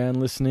sticking around,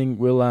 listening.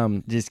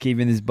 We'll just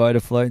keeping this boat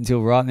afloat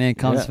until Right Man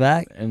comes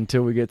back.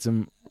 Until we get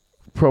some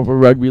proper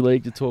rugby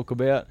league to talk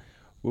about.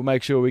 We'll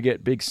make sure we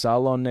get Big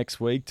Sal on next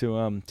week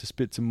to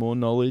spit some more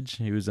knowledge.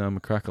 He was a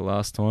cracker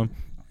last time.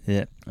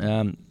 Yeah.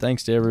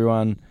 Thanks to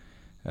everyone.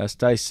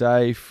 Stay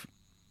safe.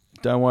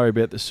 Don't worry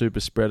about the super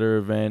spreader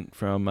event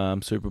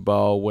from Super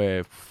Bowl.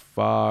 We're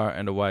far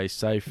and away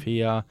safe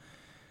here.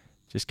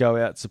 Just go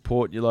out,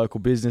 support your local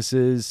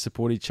businesses,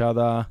 support each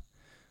other.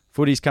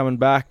 Footy's coming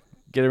back.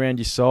 Get around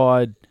your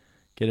side.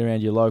 Get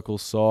around your local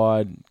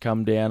side.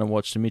 Come down and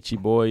watch the Mitchie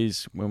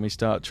boys when we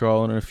start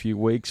trialling in a few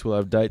weeks. We'll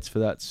have dates for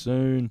that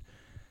soon.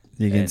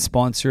 You can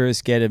sponsor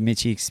us, get a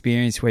Mitchie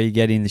experience where you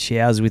get in the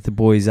showers with the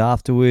boys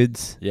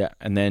afterwards. Yeah,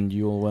 and then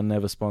you'll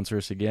never sponsor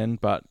us again.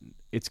 But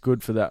it's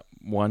good for that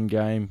one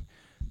game.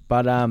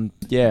 But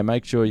yeah,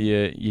 make sure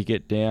you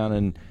get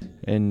down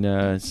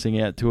and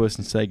sing out to us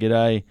and say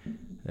g'day.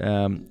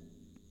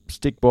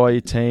 Stick by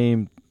your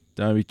team.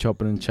 Don't be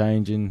chopping and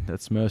changing.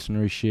 That's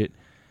mercenary shit.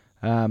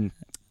 Don't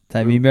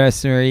be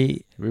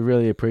mercenary. We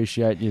really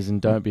appreciate you,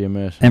 and don't be a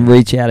mercenary. And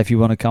reach out if you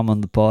want to come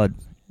on the pod.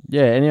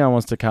 Yeah, anyone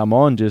wants to come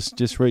on,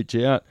 just reach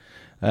out.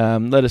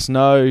 Let us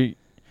know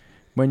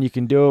when you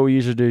can do it. We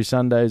usually do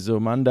Sundays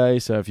or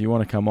Mondays, so if you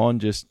want to come on,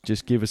 just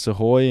give us a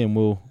hoy and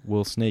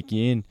we'll sneak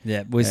you in.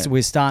 Yeah,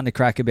 we're starting to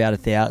crack about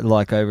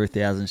over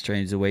 1,000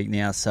 streams a week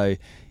now, so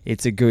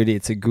it's a good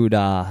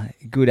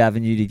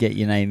avenue to get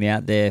your name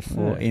out there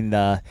for in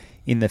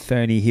the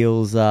Ferny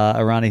Hills,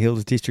 Arana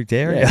Hills district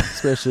area. Yeah,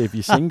 especially if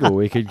you're single,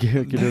 we could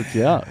hook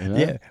you up. You know?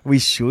 Yeah, we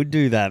should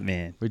do that,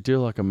 man. We do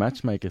like a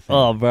matchmaker thing.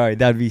 Oh, bro,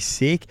 that'd be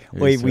sick.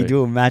 We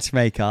do a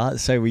matchmaker,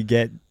 so we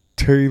get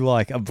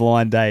a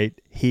blind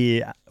date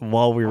here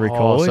while we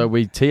record. So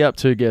we tee up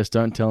two guests,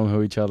 don't tell them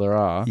who each other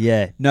are.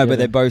 Yeah, no, but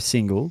they're both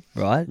single,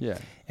 right? Yeah.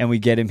 And we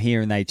get them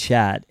here and they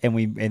chat,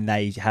 and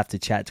they have to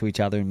chat to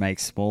each other and make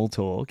small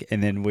talk,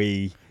 and then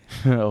we...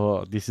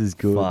 Oh, this is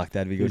good. Fuck,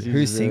 that'd be good. This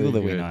Who's is single really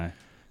that we good. know?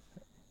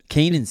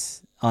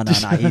 Keenan's... Oh, no,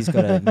 he's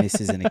got a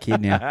missus and a kid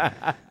now.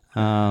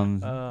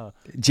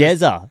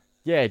 Jezza.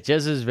 Yeah,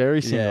 Jez is very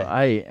single. Yeah.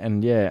 Hey,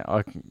 and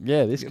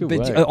this could But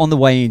work. on the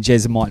way in,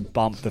 Jezza might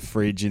bump the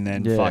fridge and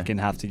then Yeah. fucking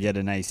have to get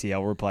an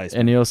ACL replacement.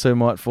 And he also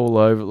might fall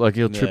over, like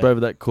he'll trip Yeah. over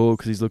that cord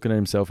because he's looking at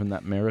himself in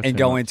that mirror. And too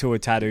go much. into a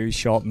tattoo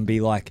shop and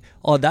be like,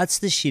 "Oh, that's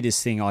the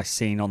shittest thing I've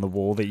seen on the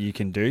wall that you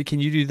can do. Can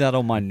you do that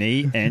on my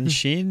knee and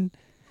shin?"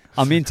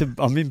 I'm into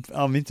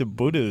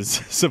Buddhas,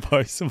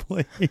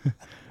 supposedly.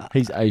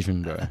 He's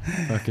Asian, bro.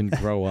 Fucking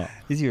grow up.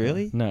 Is he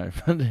really? No,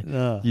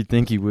 but you'd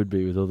think he would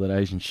be with all that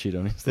Asian shit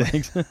on his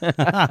legs.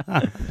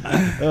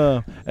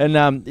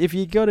 And if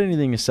you got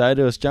anything to say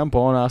to us, jump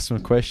on, ask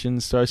some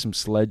questions, throw some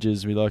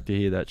sledges. We like to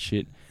hear that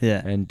shit.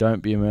 Yeah. And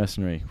don't be a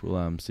mercenary.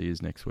 We'll see you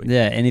next week.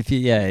 Yeah, and if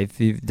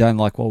you don't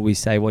like what we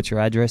say, what's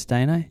your address,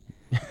 Dano?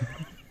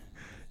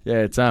 Yeah,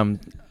 it's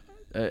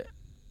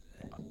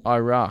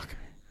Iraq.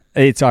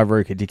 It's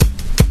Iruka.